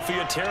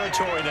Philadelphia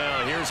territory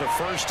now, here's a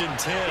 1st and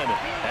 10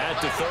 at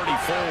the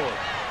 34.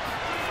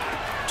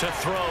 To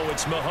throw,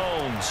 it's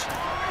Mahomes.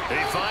 He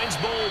finds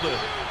Boldin.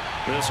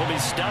 This will be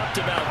stopped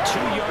about 2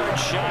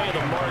 yards shy of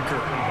the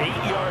marker.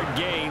 8-yard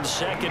gain,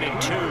 2nd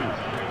and 2.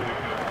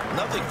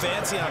 Nothing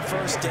fancy on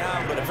 1st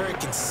down, but a very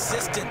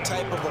consistent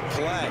type of a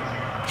play.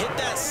 Hit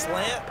that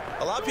slant.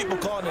 A lot of people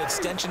call it an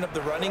extension of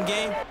the running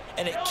game,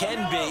 and it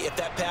can be if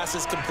that pass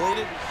is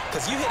completed,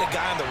 because you hit a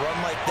guy on the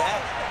run like that,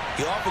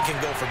 you often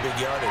can go for big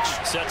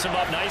yardage. Sets him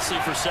up nicely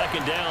for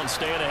 2nd down,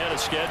 staying ahead of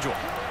schedule.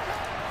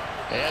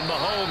 And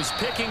Mahomes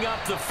picking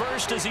up the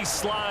first as he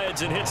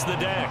slides and hits the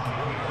deck.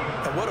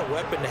 And what a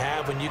weapon to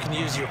have when you can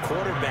use your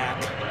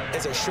quarterback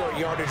as a short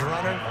yardage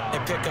runner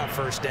and pick up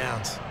 1st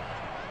downs.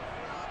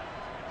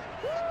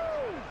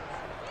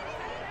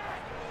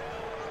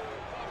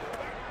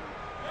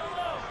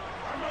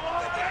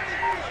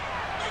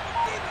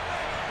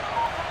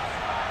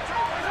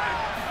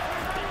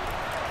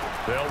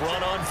 They'll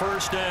run on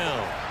 1st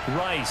down.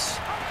 Rice.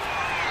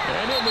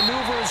 And he'll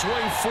maneuver his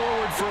way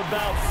forward for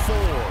about 4.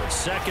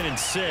 2nd and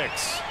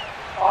 6.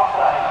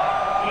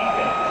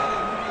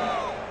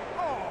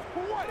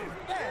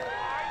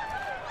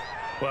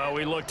 Well,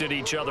 we looked at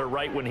each other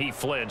right when he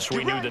flinched.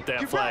 We knew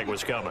that flag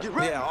was coming.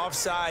 Yeah,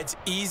 offsides,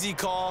 easy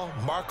call.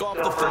 Mark off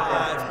the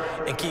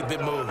 5 and keep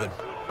it moving.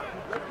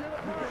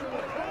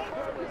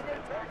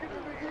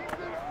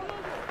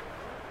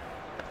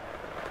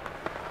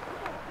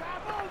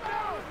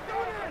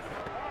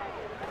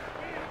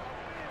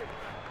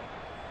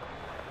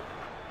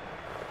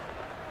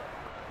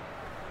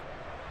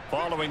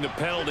 Following the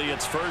penalty,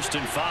 it's 1st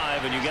and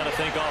 5, and you got to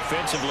think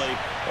offensively,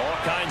 all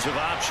kinds of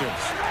options.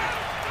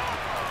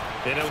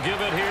 And he'll give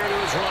it here to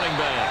his running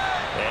back.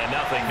 And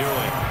nothing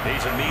doing.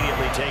 He's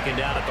immediately taken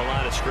down at the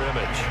line of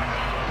scrimmage.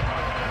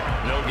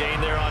 No gain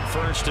there on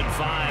 1st and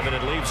 5, and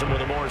it leaves him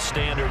with a more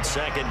standard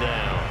 2nd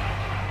down.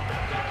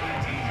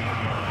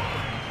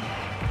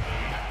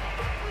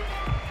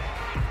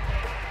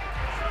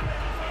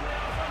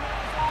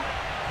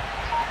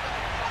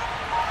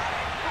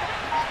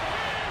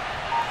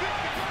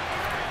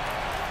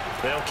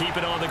 They'll keep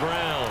it on the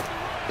ground.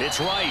 It's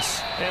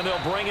Rice, and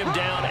they'll bring him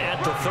down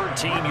at the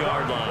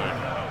 13-yard line.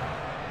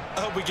 I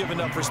hope we give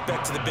enough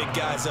respect to the big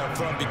guys up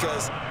front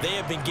because they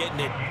have been getting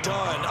it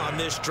done on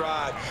this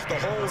drive. The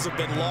holes have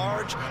been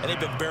large, and they've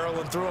been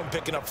barreling through them,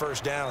 picking up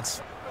 1st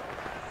downs.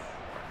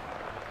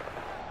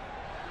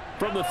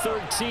 From the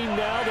 13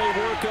 now, they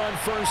work on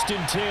 1st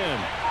and 10.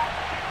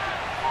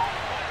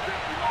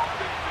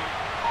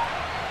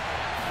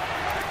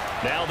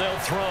 Now they'll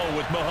throw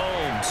with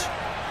Mahomes.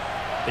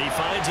 He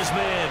finds his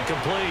man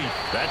complete.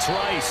 That's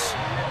Rice.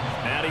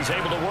 And he's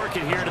able to work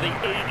it here to the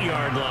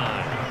 8-yard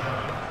line.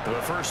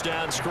 The 1st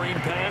down screen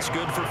pass,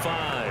 good for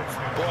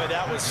 5. Boy,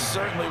 that was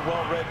certainly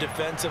well-read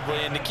defensively.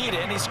 And the key to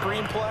any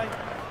screen play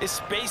is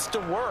space to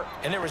work.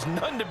 And there was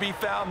none to be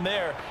found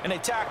there. And they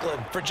tackle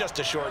him for just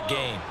a short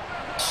gain.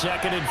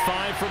 2nd and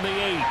 5 from the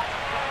 8.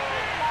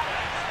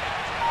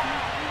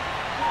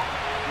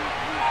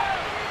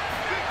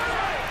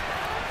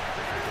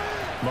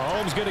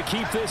 Mahomes going to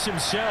keep this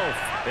himself.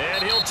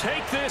 And he'll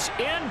take this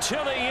into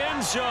the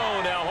end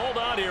zone. Now, hold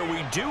on here.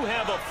 We do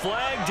have a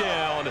flag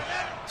down.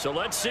 So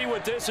let's see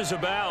what this is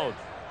about.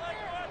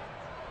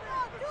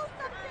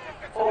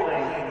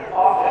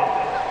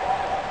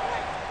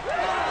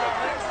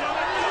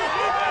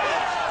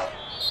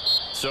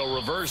 So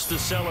reverse the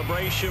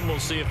celebration. We'll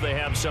see if they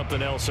have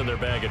something else in their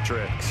bag of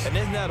tricks. And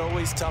isn't that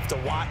always tough to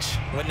watch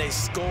when they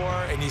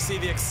score and you see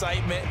the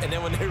excitement and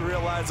then when they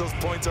realize those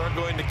points aren't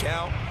going to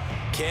count?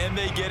 Can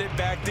they get it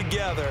back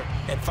together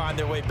and find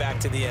their way back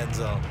to the end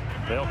zone?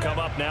 They'll come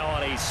up now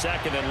on a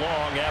 2nd and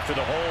long after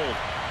the hold.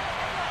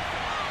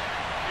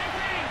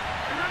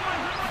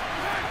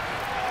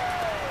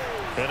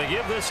 And to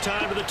give this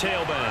time to the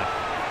tailback.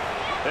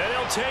 And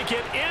he'll take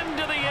it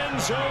into the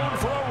end zone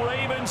for a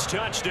Ravens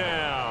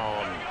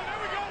touchdown.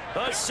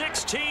 A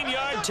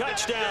 16-yard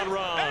touchdown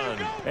run.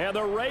 And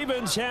the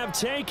Ravens have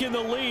taken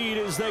the lead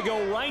as they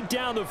go right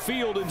down the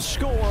field and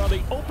score on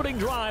the opening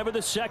drive of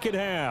the second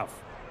half.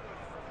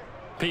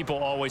 People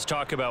always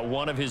talk about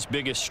one of his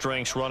biggest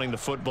strengths running the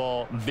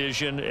football,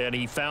 vision, and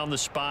he found the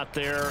spot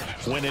there,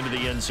 went into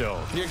the end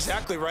zone. You're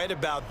exactly right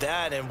about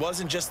that, and it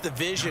wasn't just the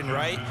vision,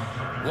 right?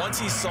 Once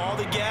he saw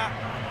the gap,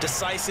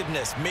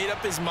 decisiveness, made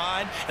up his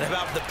mind, and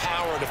about the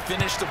power to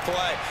finish the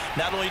play.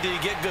 Not only did he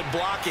get good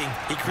blocking,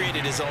 he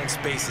created his own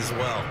space as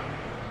well.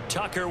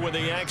 Tucker with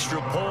the extra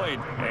point,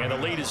 and the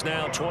lead is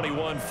now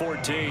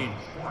 21-14.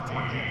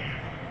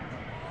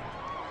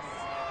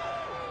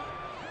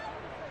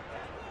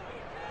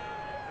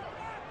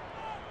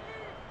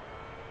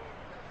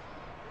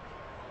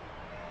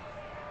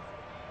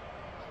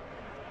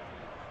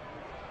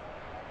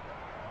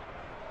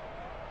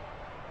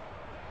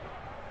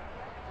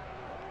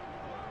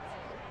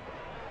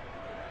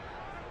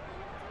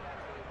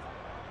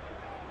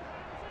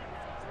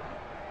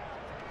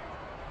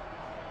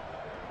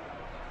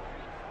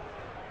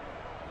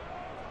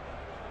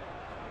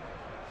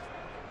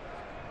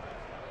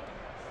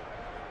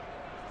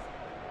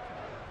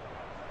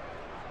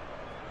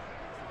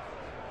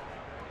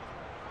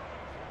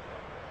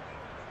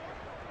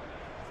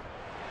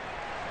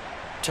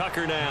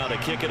 Tucker now to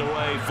kick it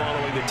away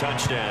following the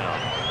touchdown.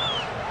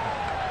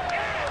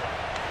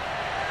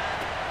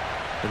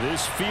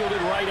 This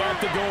fielded right at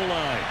the goal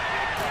line.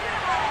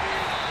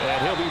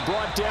 And he'll be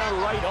brought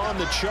down right on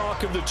the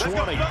chalk of the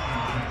 20.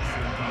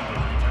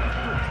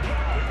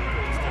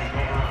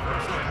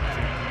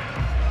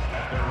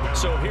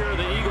 So here are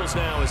the Eagles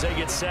now as they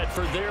get set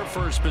for their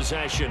first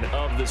possession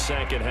of the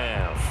second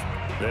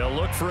half. They'll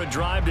look for a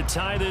drive to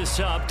tie this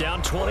up,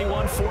 down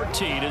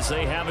 21-14 as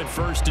they have it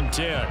 1st and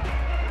 10.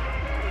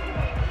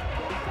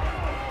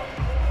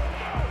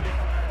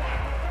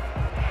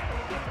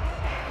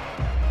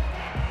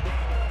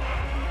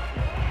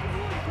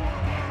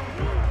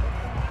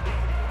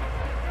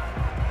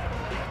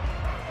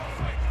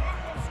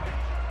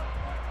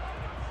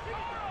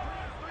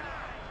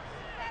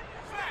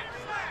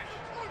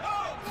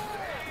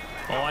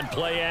 On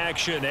play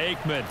action,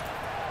 Aikman.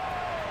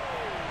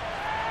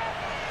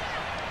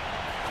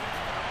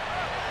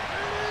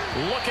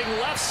 Looking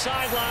left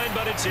sideline,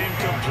 but it's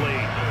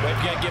incomplete.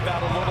 We've got to give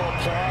out a little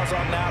applause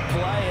on that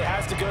play. It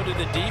has to go to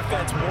the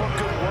defense. More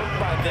good work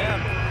by them.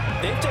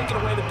 They've taken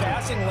away the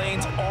passing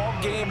lanes all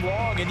game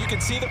long, and you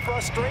can see the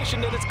frustration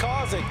that it's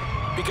causing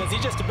because he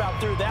just about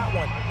threw that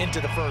one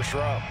into the first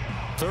row.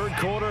 Third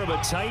quarter of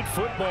a tight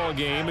football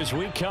game as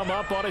we come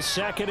up on a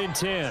 2nd and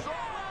 10.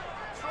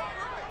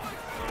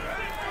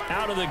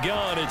 Out of the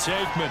gun, it's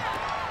Aikman.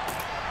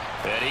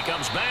 And he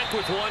comes back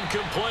with one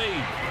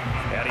complete.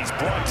 And he's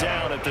brought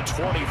down at the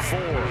 24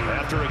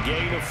 after a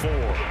gain of 4.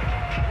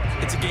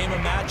 It's a game of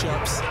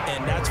matchups,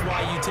 and that's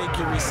why you take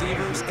your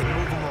receivers and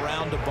move them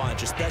around a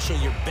bunch, especially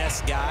your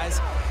best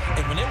guys.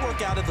 And when they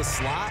work out of the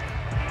slot,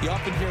 you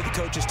often hear the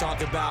coaches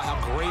talk about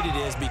how great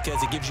it is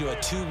because it gives you a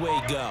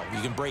two-way go.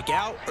 You can break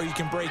out or you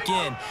can break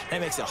in. That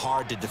makes it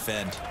hard to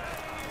defend.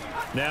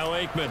 Now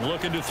Aikman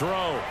looking to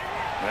throw.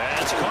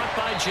 That's caught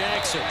by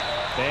Jackson.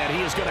 And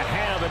he is going to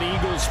have an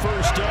Eagles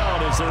first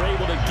down as they're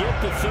able to get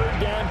the 3rd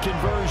down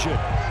conversion.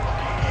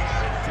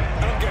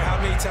 I don't care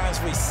how many times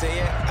we say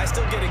it. I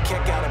still get a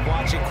kick out of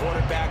watching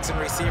quarterbacks and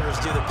receivers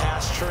do the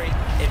pass tree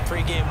in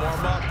pregame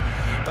warm-up.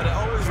 But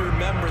I always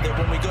remember that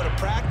when we go to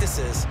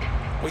practices,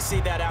 we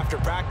see that after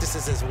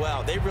practices as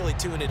well. They really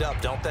tune it up,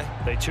 don't they?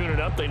 They tune it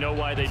up. They know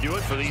why they do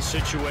it for these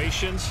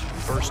situations.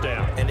 First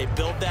down. And they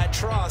build that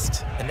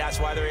trust, and that's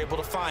why they're able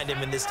to find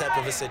him in this type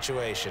of a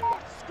situation.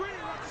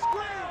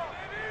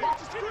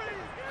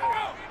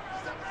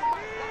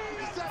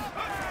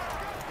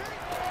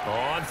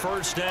 On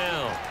first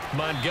down,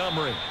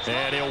 Montgomery.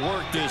 And he'll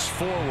work this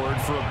forward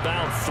for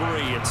about 3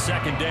 at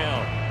 2nd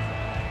down.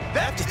 I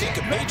have to think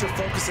a major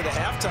focus of the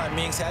halftime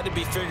meetings had to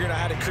be figuring out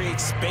how to create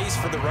space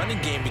for the running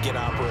game to get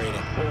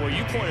operating. Well, what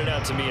you pointed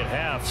out to me at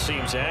half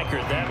seems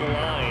accurate. That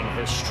line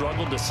has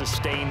struggled to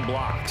sustain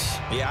blocks.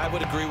 Yeah, I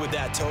would agree with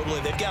that totally.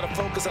 They've got to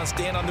focus on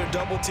staying on their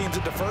double teams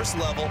at the first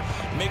level,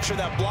 make sure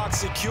that block's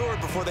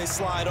secured before they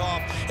slide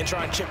off and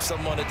try and chip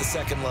someone at the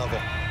second level.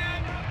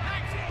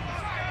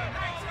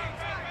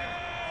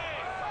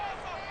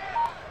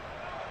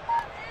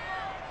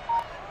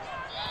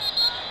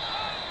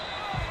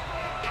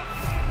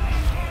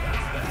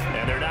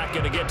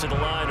 Going to get to the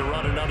line to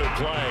run another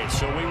play.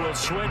 So we will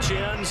switch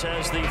ends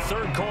as the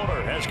 3rd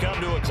quarter has come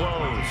to a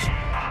close.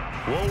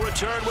 We'll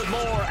return with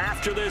more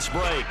after this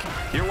break.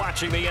 You're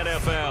watching the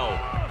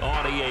NFL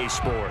on EA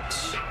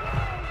Sports.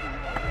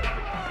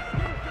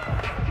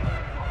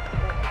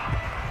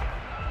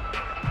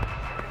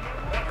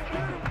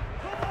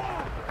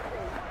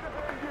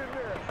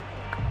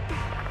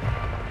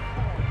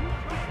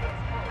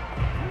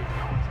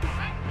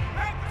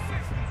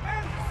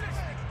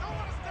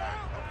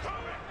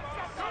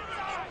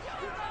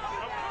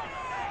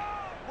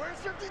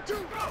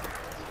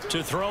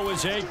 To throw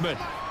is Aikman.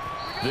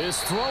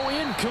 This throw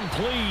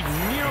incomplete,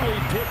 nearly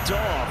picked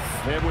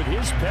off. And with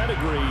his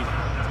pedigree,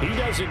 he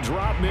doesn't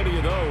drop many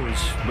of those.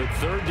 But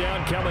third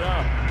down coming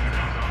up.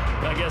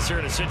 I guess they're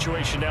in a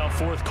situation now,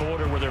 fourth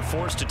quarter, where they're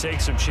forced to take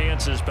some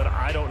chances, but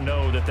I don't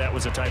know that that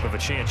was the type of a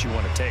chance you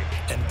want to take.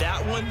 And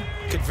that one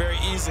could very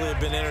easily have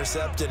been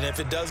intercepted. And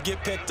if it does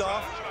get picked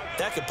off,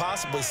 that could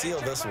possibly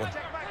seal this one.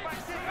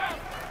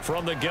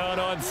 From the gun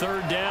on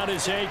third down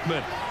is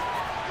Aikman.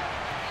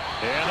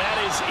 And that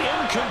is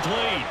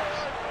incomplete.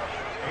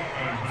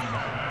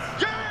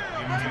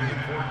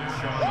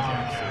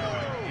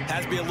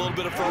 Has to be a little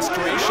bit of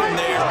frustration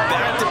there.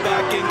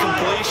 Back-to-back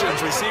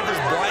incompletions. Receivers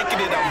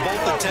blanketed on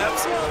both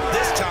attempts,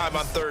 this time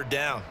on third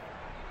down.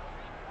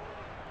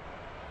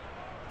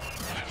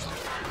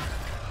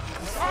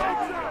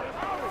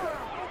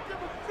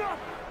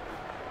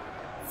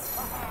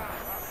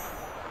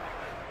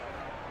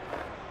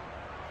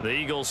 The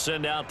Eagles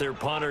send out their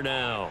punter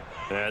now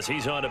as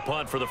he's on to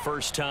punt for the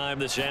first time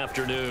this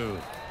afternoon.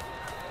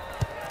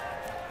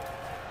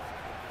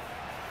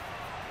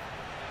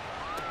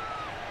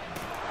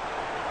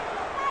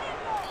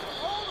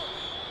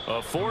 A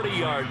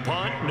 40-yard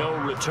punt, no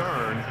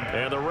return,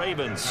 and the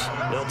Ravens,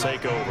 they'll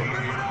take over.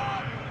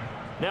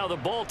 Now the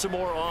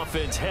Baltimore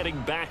offense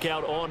heading back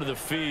out onto the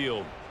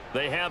field.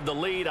 They have the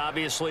lead,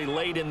 obviously,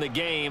 late in the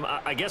game.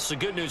 I guess the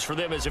good news for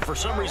them is if for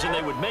some reason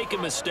they would make a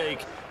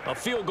mistake, a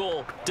field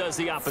goal does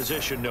the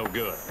opposition no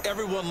good.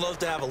 Everyone loves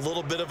to have a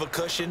little bit of a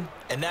cushion,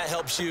 and that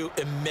helps you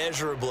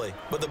immeasurably.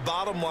 But the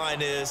bottom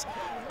line is,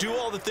 do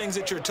all the things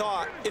that you're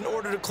taught in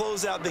order to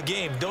close out the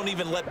game. Don't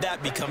even let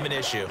that become an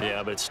issue.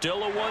 Yeah, but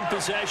still a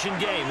one-possession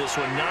game. This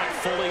one not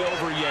fully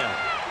over yet.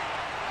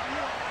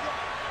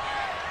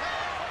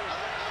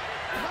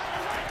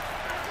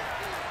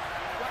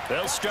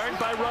 They'll start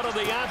by running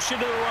the option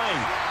to the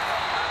right.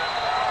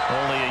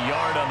 Only a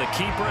yard on the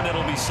keeper, and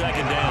it'll be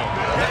second down.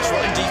 Nice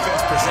run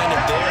defense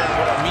presented there.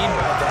 What I mean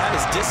by that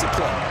is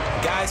discipline.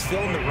 Guys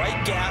filling the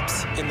right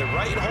gaps in the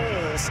right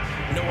holes,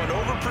 no one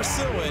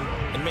over-pursuing,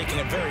 and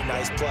making a very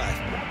nice play.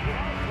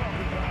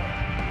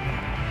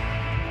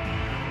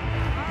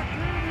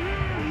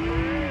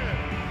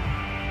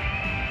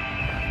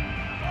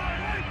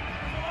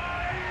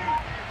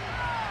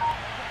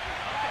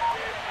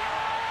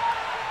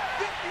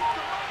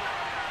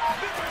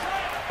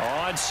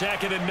 On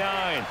second and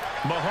 9,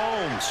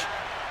 Mahomes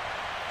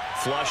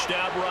flushed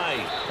out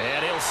right,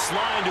 and he'll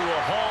slide to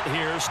a halt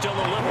here, still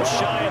a little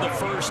shy of the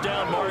first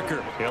down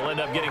marker. He'll end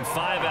up getting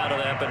 5 out of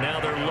that, but now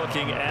they're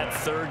looking at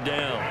third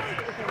down.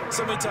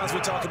 So many times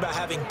we talk about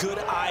having good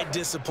eye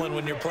discipline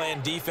when you're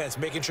playing defense,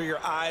 making sure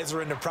your eyes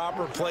are in the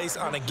proper place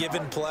on a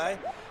given play.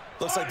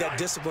 Looks like that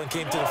discipline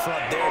came to the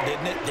front there,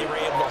 didn't it? They were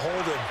able to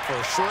hold him for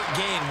a short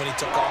gain when he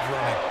took off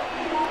running.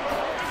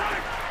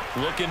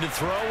 Looking to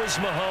throw is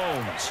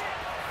Mahomes.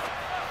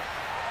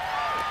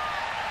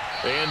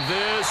 And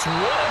this would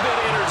have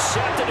been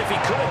intercepted if he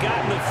could have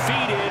gotten the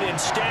feet in.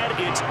 Instead,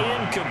 it's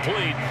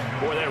incomplete.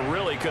 Boy, that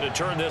really could have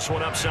turned this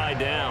one upside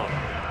down.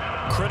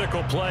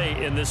 Critical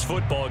play in this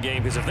football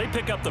game, because if they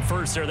pick up the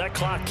first there, that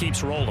clock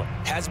keeps rolling.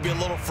 Has to be a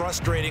little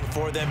frustrating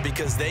for them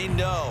because they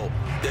know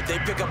that they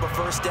pick up a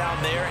first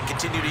down there and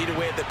continue to eat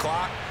away at the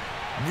clock,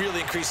 really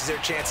increases their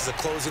chances of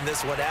closing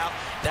this one out.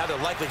 Now they're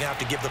likely going to have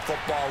to give the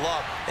football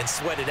up and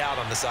sweat it out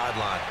on the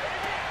sideline.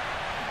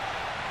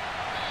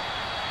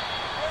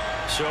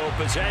 So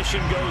possession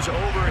goes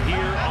over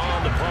here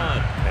on the punt.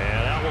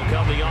 And that will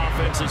come the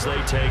offense as they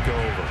take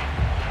over.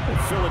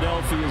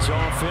 Philadelphia's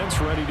offense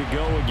ready to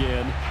go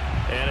again.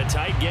 And a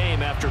tight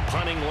game after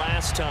punting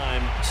last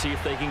time. See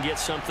if they can get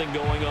something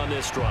going on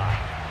this drive.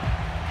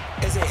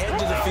 As they head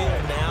to the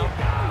field now,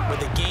 with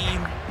the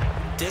game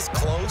this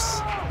close,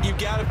 you've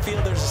got to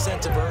feel there's a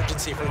sense of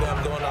urgency for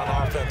them going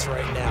on offense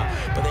right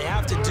now. But they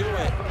have to do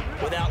it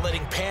without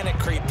letting panic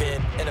creep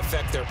in and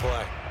affect their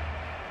play.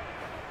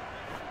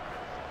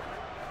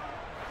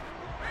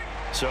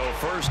 So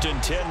first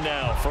and 10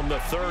 now from the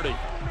 30.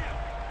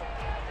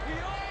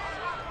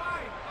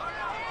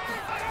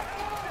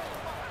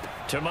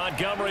 To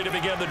Montgomery to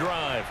begin the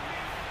drive.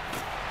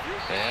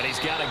 And he's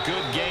got a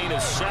good gain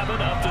of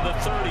 7 up to the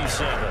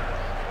 37.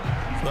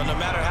 Well, no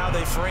matter how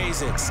they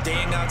phrase it,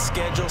 staying on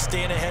schedule,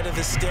 staying ahead of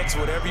the sticks,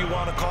 whatever you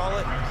want to call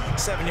it,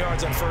 7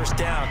 yards on first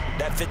down,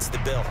 that fits the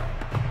bill.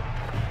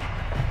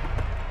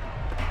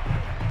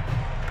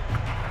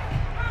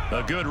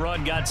 A good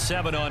run, got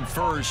 7 on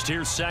first.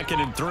 Here's second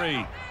and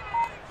 3.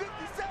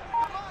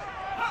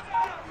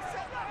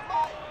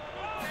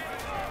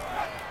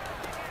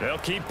 They'll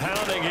keep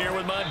pounding here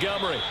with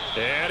Montgomery.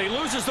 And he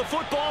loses the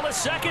football a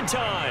second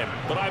time.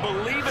 But I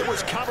believe it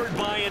was covered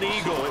by an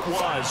Eagle. It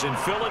was. And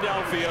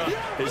Philadelphia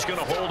is going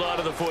to hold on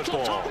to the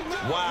football.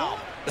 Wow.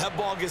 That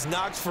ball gets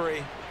knocked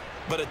free,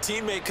 but a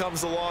teammate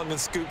comes along and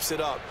scoops it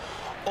up.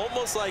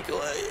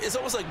 It's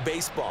almost like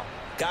baseball.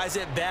 Guys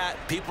at bat,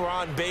 people are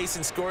on base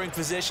in scoring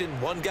position.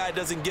 One guy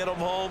doesn't get him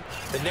home.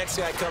 The next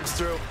guy comes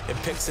through and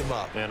picks him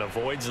up. And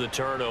avoids the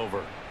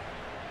turnover.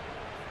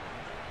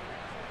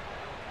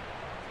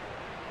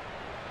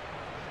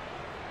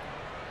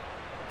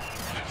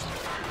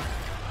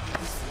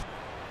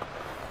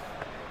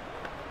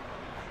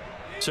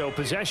 So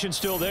possession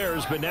still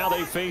theirs, but now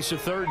they face a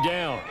third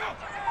down.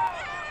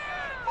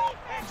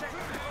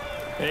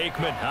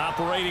 Aikman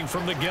operating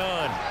from the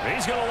gun.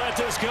 He's going to let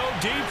this go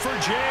deep for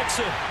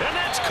Jackson. And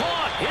that's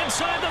caught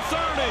inside the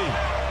 30.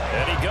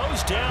 And he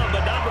goes down,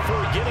 but not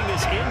before getting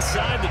his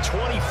inside the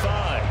 25.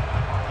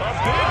 A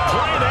big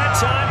play that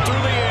time through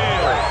the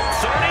air.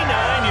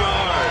 39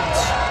 yards.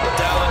 Well,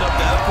 dialing up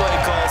that play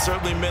call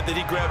certainly meant that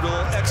he grabbed a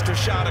little extra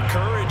shot of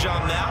courage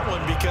on that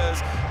one, because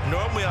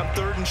normally on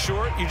 3rd and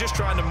short, you're just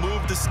trying to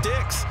move the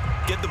sticks,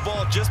 get the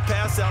ball just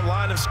past that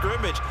line of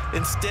scrimmage.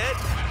 Instead,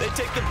 they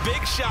take the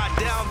big shot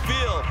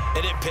downfield,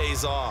 and it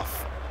pays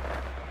off.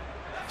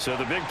 So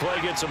the big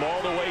play gets them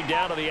all the way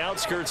down to the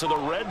outskirts of the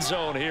red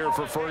zone here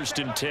for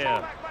 1st and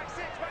 10.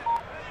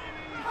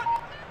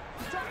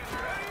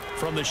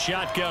 From the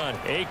shotgun,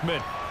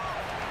 Aikman.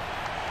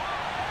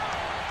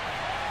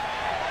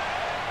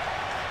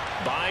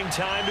 Buying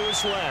time to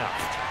his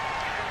left.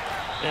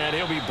 And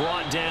he'll be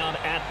brought down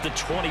at the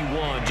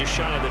 21, just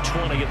shy of the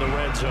 20 in the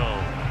red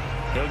zone.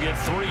 He'll get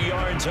 3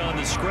 yards on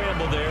the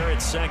scramble there.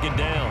 It's 2nd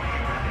down.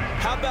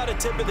 How about a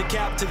tip of the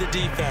cap to the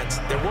defense?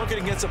 They're working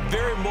against a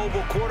very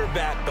mobile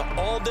quarterback, but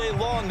all day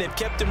long they've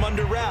kept him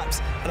under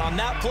wraps. And on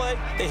that play,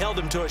 they held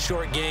him to a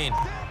short gain.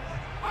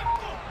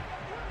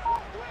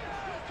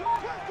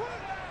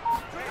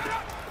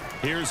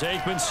 Here's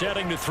Aikman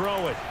setting to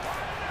throw it.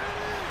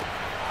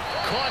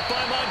 Caught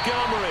by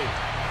Montgomery.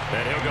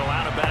 And he'll go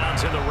out of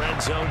bounds in the red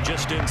zone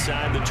just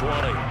inside the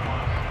 20.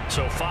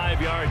 So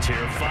 5 yards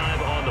here,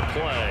 5 on the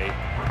play.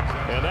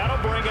 And that'll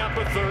bring up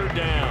a 3rd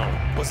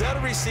down. Was that a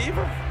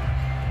receiver?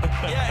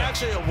 Yeah,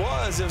 actually it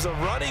was. It was a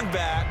running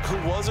back who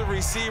was a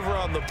receiver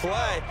on the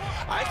play.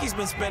 Ike's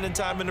been spending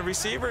time in the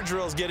receiver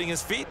drills getting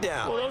his feet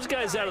down. Well, those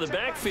guys out of the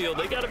backfield,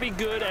 they got to be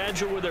good,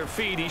 agile with their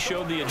feet. He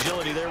showed the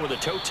agility there with a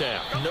toe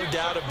tap. No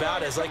doubt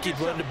about it. It's like he'd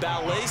run to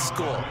ballet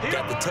school.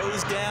 Got the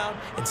toes down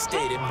and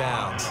stayed in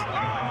bounds.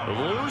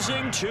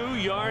 Losing 2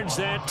 yards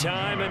that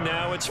time, and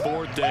now it's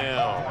 4th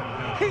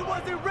down. He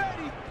wasn't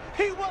ready.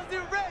 He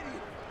wasn't ready.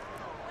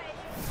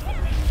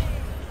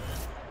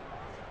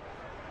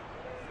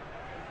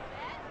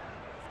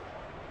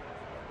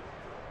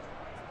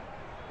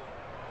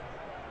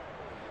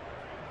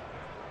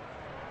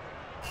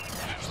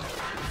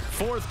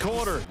 Fourth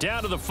quarter,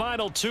 down to the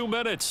final 2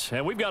 minutes,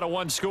 and we've got a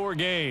 1-score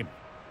game.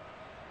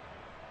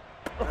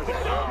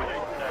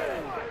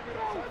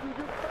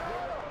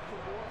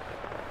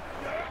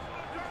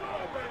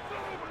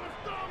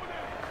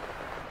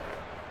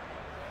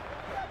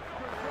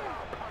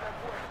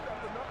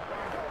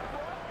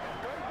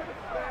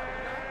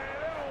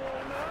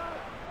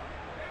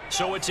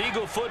 So it's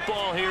Eagle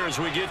football here as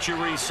we get you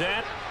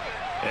reset.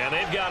 And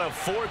they've got a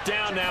 4th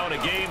down now in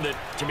a game that,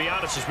 to be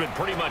honest, has been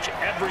pretty much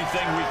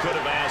everything we could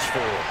have asked for.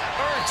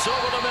 Ertz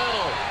over the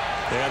middle.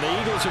 And the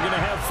Eagles are going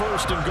to have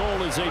 1st and goal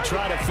as they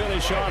try to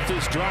finish off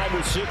this drive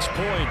with 6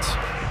 points.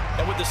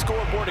 And with the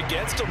scoreboard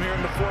against them here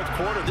in the 4th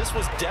quarter, this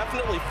was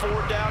definitely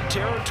 4-down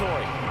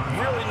territory.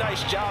 Really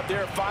nice job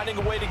there finding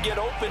a way to get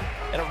open,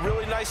 and a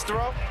really nice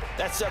throw.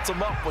 That sets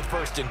them up with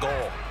 1st and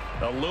goal.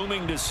 A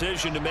looming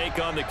decision to make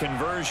on the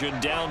conversion,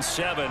 down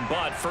 7,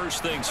 but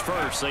first things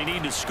first, they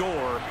need to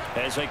score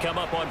as they come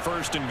up on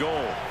 1st and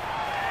goal.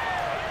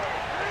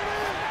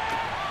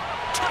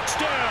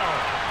 Touchdown!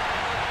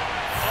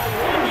 A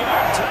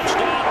 1-yard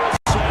touchdown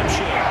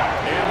reception.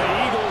 And the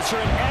Eagles are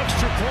an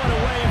extra point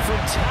away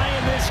from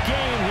tying this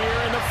game here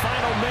in the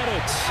final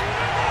minutes.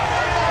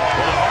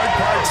 Well, the hard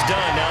part's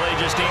done. Now they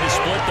just need to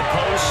split the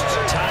post,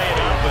 tie it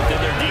up, but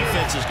then their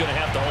defense is going to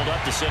have to hold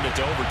up to send it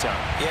to overtime.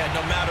 Yeah,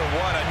 no matter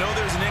what. I know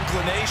there's an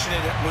inclination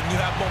when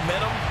you have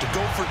momentum to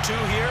go for 2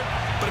 here,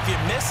 but if you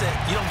miss it,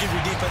 you don't give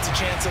your defense a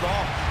chance at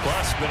all.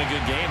 Plus, it's been a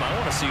good game. I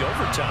want to see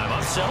overtime.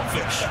 I'm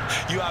selfish.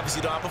 You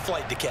obviously don't have a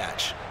flight to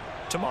catch.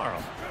 Tomorrow.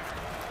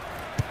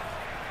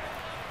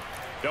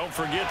 Don't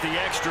forget the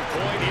extra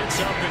point. It's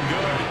up and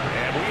good.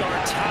 And we are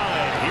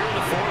tied here in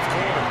the 4th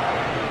quarter.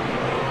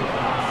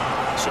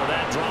 So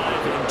that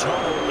drive in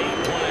total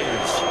 8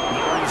 plays.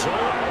 The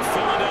result,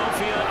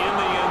 Philadelphia in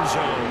the end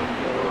zone.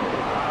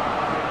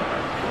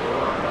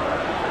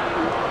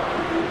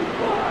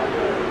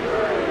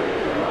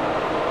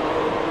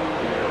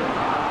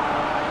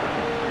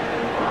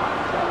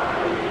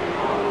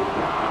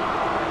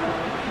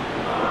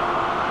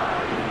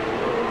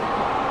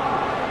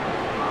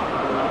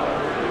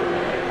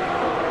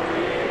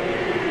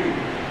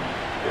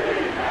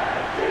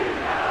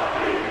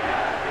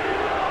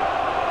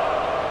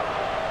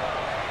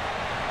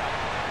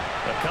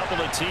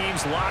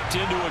 Teams locked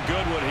into a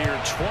good one here.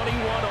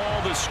 21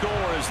 all the score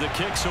as the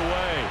kick's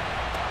away.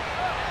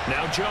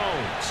 Now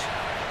Jones.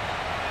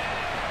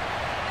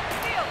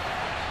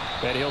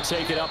 And he'll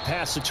take it up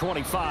past the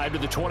 25 to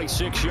the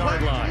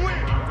 26-yard line.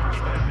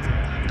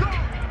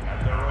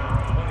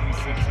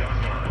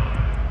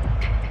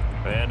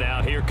 And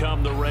now here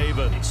come the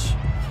Ravens.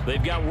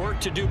 They've got work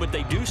to do, but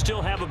they do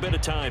still have a bit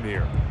of time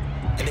here.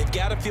 And they've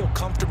got to feel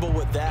comfortable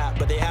with that,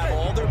 but they have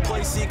all their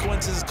play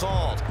sequences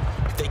called.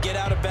 If they get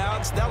out of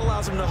bounds, that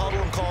allows them to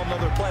huddle and call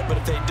another play. But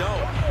if they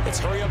don't, it's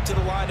hurry up to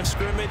the line of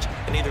scrimmage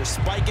and either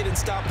spike it and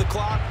stop the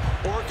clock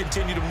or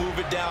continue to move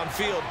it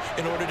downfield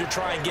in order to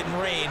try and get in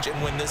range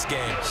and win this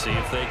game. See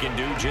if they can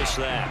do just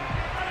that.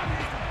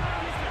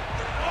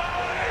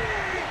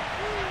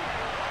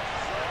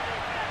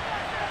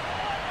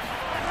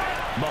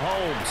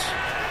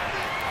 Mahomes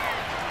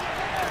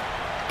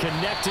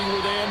connecting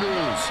with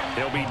Andrews.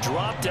 He'll be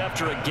dropped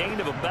after a gain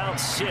of about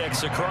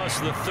 6 across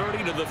the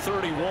 30 to the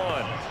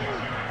 31.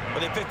 But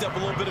they picked up a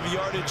little bit of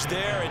yardage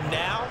there, and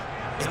now,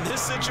 in this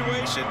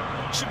situation,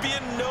 should be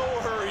in no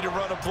hurry to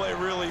run a play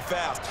really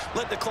fast.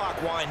 Let the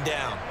clock wind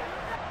down.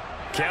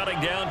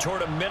 Counting down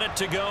toward a minute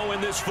to go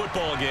in this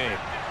football game.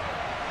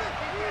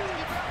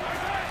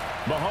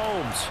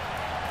 Mahomes.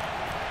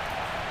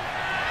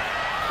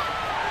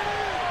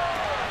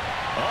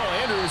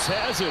 Oh, Andrews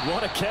has it.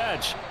 What a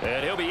catch.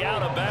 And he'll be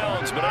out of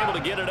bounds, but able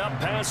to get it up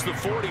past the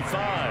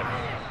 45.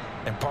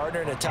 And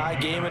partner, in a tie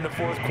game in the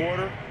fourth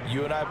quarter,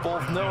 you and I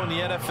both know in the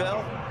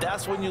NFL,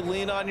 that's when you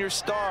lean on your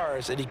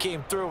stars, and he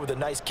came through with a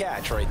nice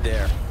catch right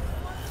there.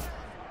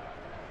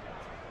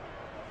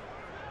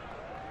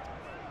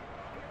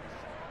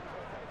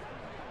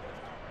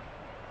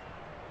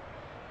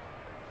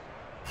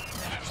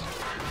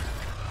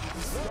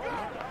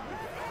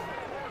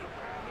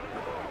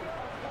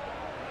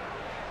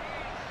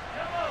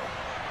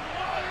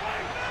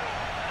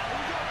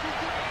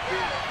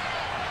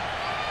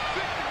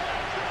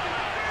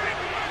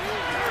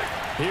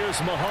 Here's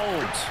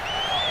Mahomes.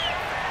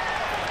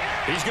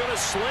 He's going to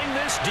sling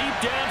this deep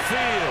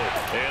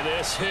downfield. And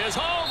this is,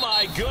 oh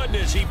my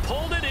goodness, he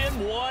pulled it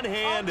in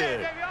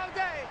one-handed.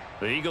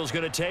 The Eagles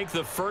going to take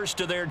the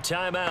first of their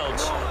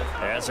timeouts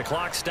as the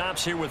clock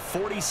stops here with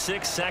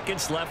 46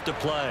 seconds left to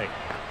play.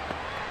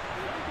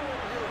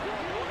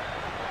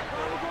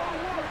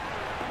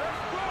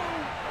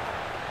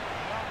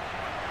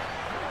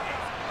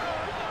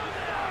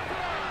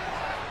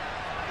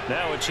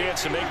 Now a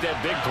chance to make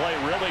that big play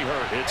really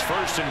hurt. It's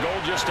first and goal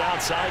just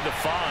outside the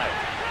 5.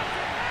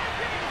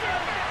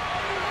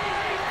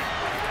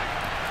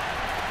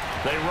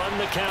 They run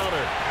the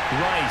counter.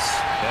 Rice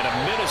at a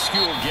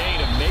minuscule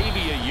gain of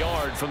maybe a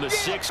yard from the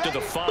 6 to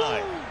the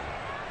 5.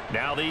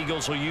 Now the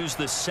Eagles will use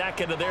the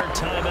second of their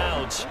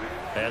timeouts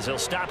as they'll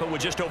stop it with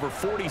just over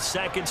 40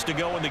 seconds to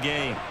go in the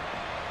game.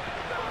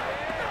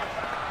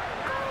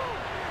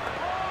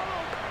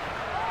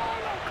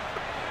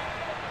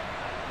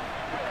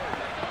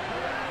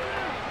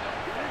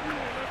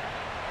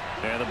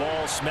 And the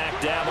ball smack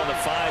dab on the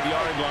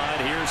 5-yard line.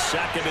 Here's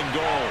second and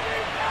goal.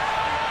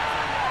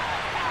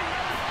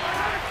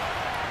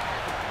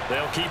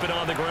 They'll keep it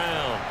on the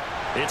ground.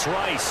 It's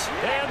Rice.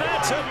 And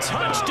that's a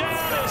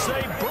touchdown as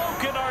they've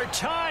broken our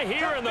tie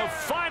here in the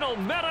final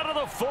minute of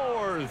the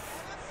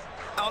fourth.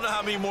 I don't know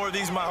how many more of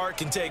these my heart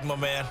can take, my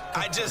man.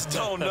 I just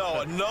don't know.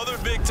 Another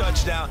big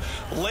touchdown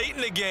late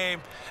in the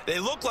game. They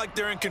look like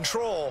they're in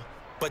control,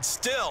 but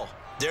still,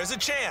 there's a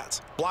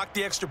chance. Block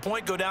the extra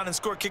point, go down and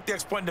score, kick the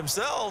extra point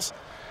themselves.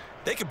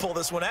 They can pull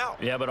this one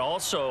out. Yeah, but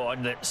also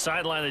on the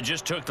sideline that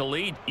just took the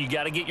lead, you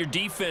got to get your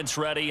defense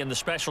ready and the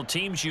special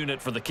teams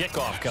unit for the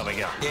kickoff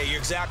coming up. Yeah, you're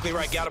exactly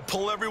right. Got to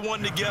pull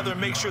everyone together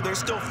and make sure they're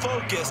still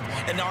focused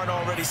and aren't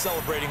already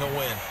celebrating a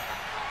win.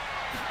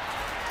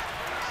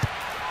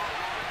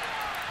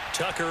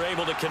 Tucker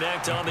able to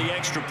connect on the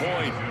extra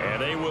point,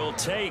 and they will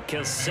take a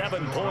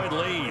 7-point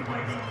lead.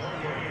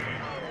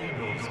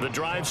 The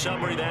drive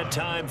summary that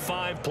time,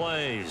 5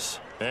 plays.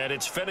 And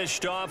it's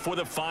finished off with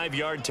a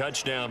 5-yard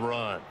touchdown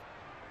run.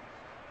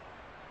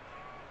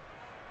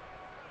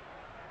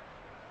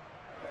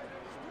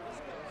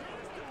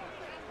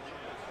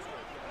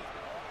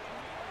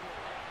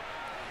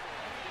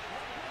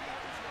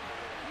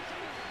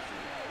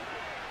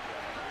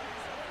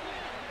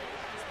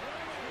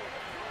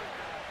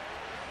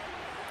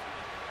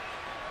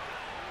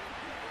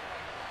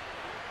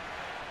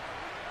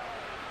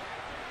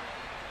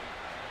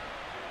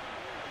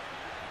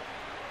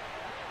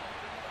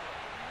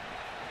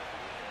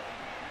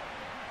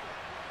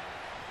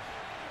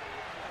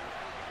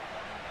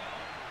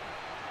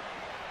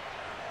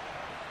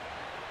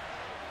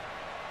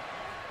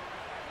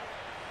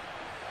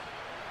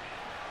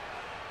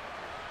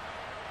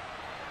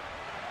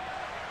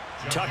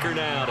 Tucker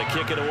now to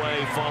kick it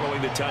away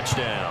following the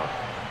touchdown.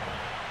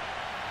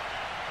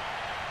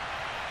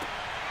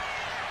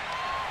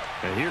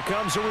 And here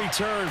comes a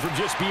return from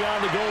just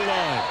beyond the goal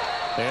line.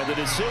 And the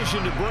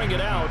decision to bring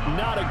it out,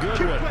 not a good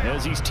one,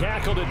 as he's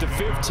tackled it to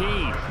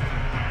 15.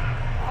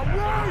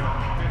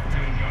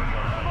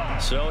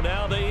 So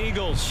now the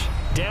Eagles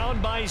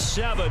down by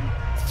 7,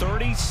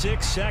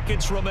 36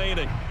 seconds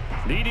remaining.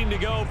 Needing to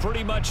go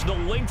pretty much the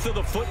length of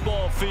the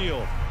football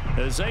field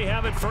as they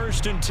have it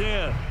first and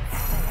 10.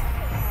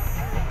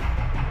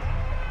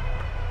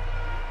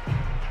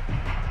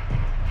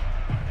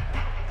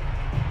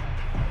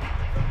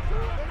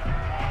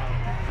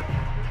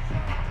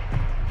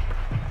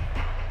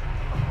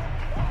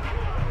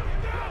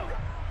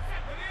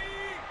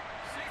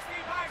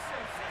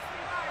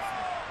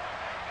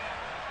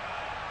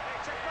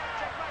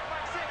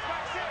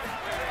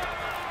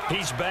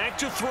 He's back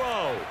to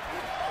throw.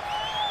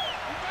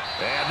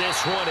 And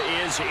this one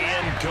is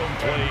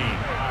incomplete.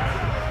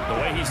 The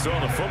way he's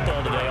throwing the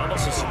football today,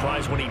 almost a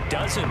surprise when he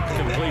doesn't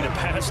complete a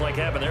pass like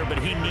happened there, but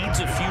he needs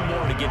a few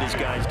more to get his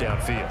guys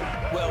downfield.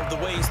 Well, the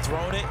way he's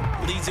thrown it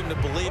leads him to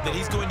believe that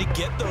he's going to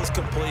get those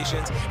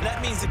completions. And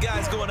that means the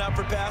guys going out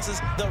for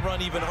passes, they'll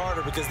run even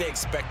harder because they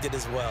expect it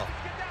as well.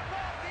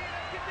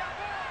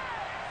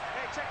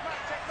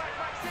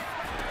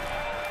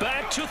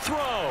 Back to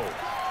throw.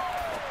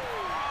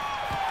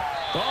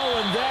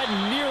 Oh, and that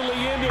nearly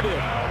ended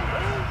it.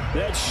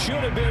 That should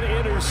have been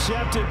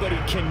intercepted, but he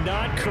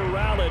cannot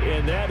corral it,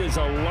 and that is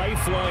a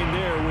lifeline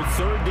there with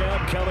third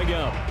down coming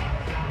up.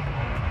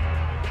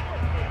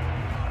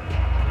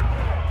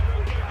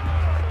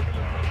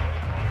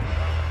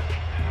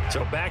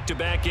 So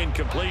back-to-back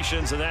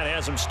incompletions, and that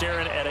has him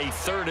staring at a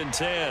 3rd and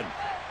 10.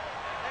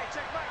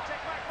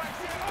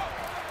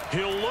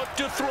 He'll look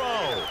to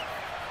throw.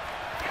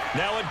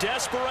 Now a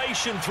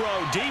desperation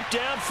throw deep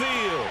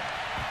downfield.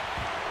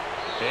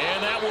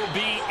 And that will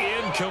be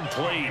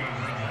incomplete.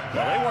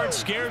 Well, they weren't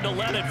scared to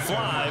let it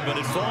fly, but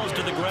it falls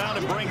to the ground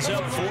and brings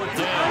up 4th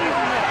down.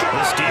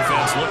 This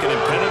defense looking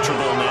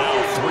impenetrable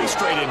now. 3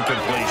 straight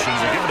incompletions.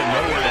 They're giving him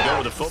nowhere to go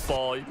with the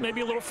football. Maybe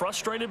a little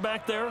frustrated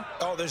back there.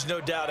 Oh, there's no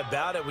doubt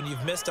about it. When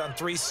you've missed on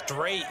 3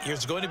 straight,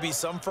 there's going to be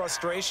some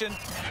frustration.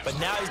 But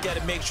now he's got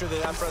to make sure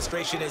that that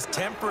frustration is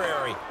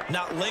temporary,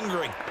 not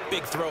lingering.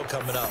 Big throw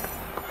coming up.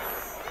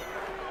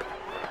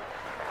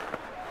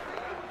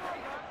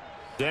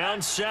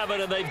 Down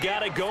 7, and they've got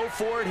to go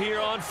for it here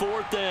on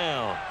 4th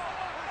down.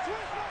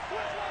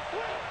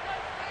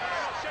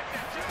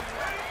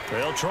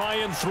 They'll try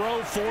and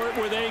throw for it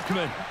with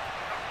Aikman.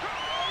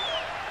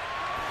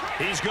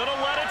 He's going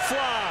to let it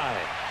fly.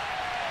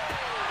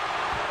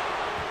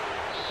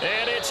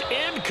 And it's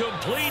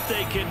incomplete.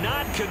 They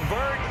cannot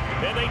convert,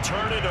 and they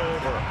turn it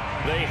over.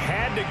 They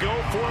had to go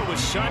for it with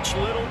such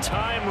little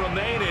time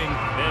remaining,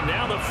 and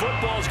now the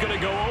football's going to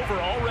go over,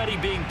 already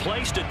being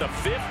placed at the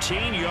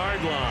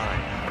 15-yard line.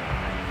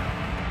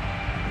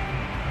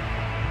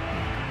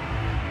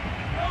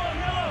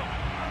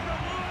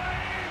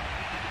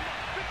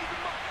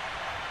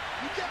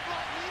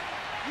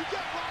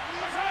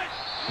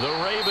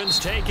 The Ravens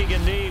taking a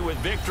knee with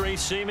victory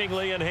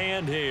seemingly in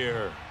hand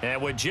here. And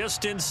with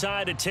just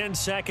inside of 10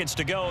 seconds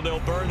to go,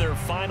 they'll burn their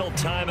final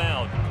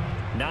timeout.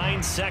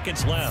 9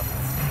 seconds left.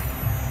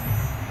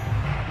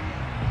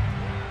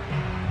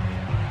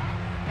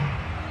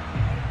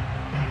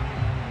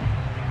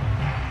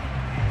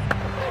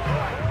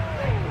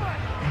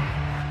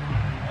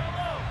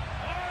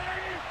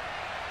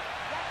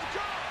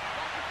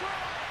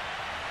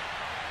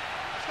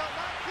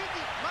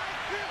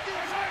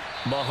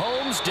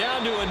 Mahomes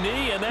down to a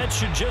knee, and that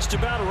should just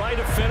about write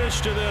a finish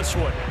to this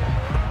one.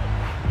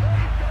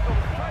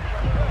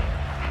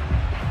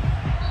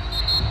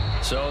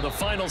 So the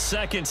final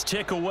seconds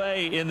tick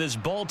away in this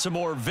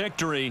Baltimore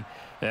victory.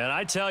 And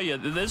I tell you,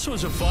 this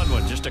was a fun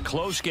one, just a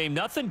close game.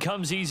 Nothing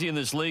comes easy in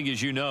this league,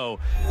 as you know.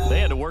 They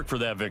had to work for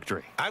that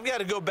victory. I've got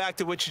to go back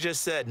to what you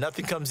just said.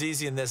 Nothing comes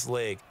easy in this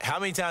league. How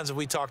many times have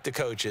we talked to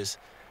coaches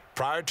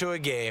prior to a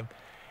game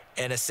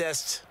and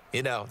assessed,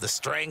 you know, the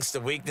strengths, the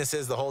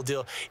weaknesses, the whole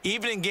deal?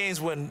 Even in games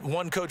when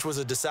one coach was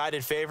a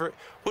decided favorite,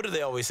 what do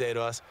they always say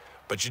to us?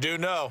 But you do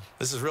know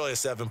this is really a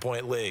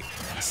 7-point league.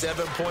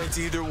 7 points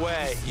either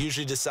way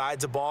usually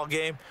decides a ball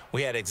game.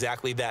 We had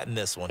exactly that in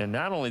this one. And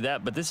not only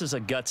that, but this is a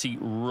gutsy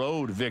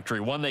road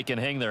victory, one they can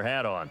hang their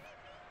hat on.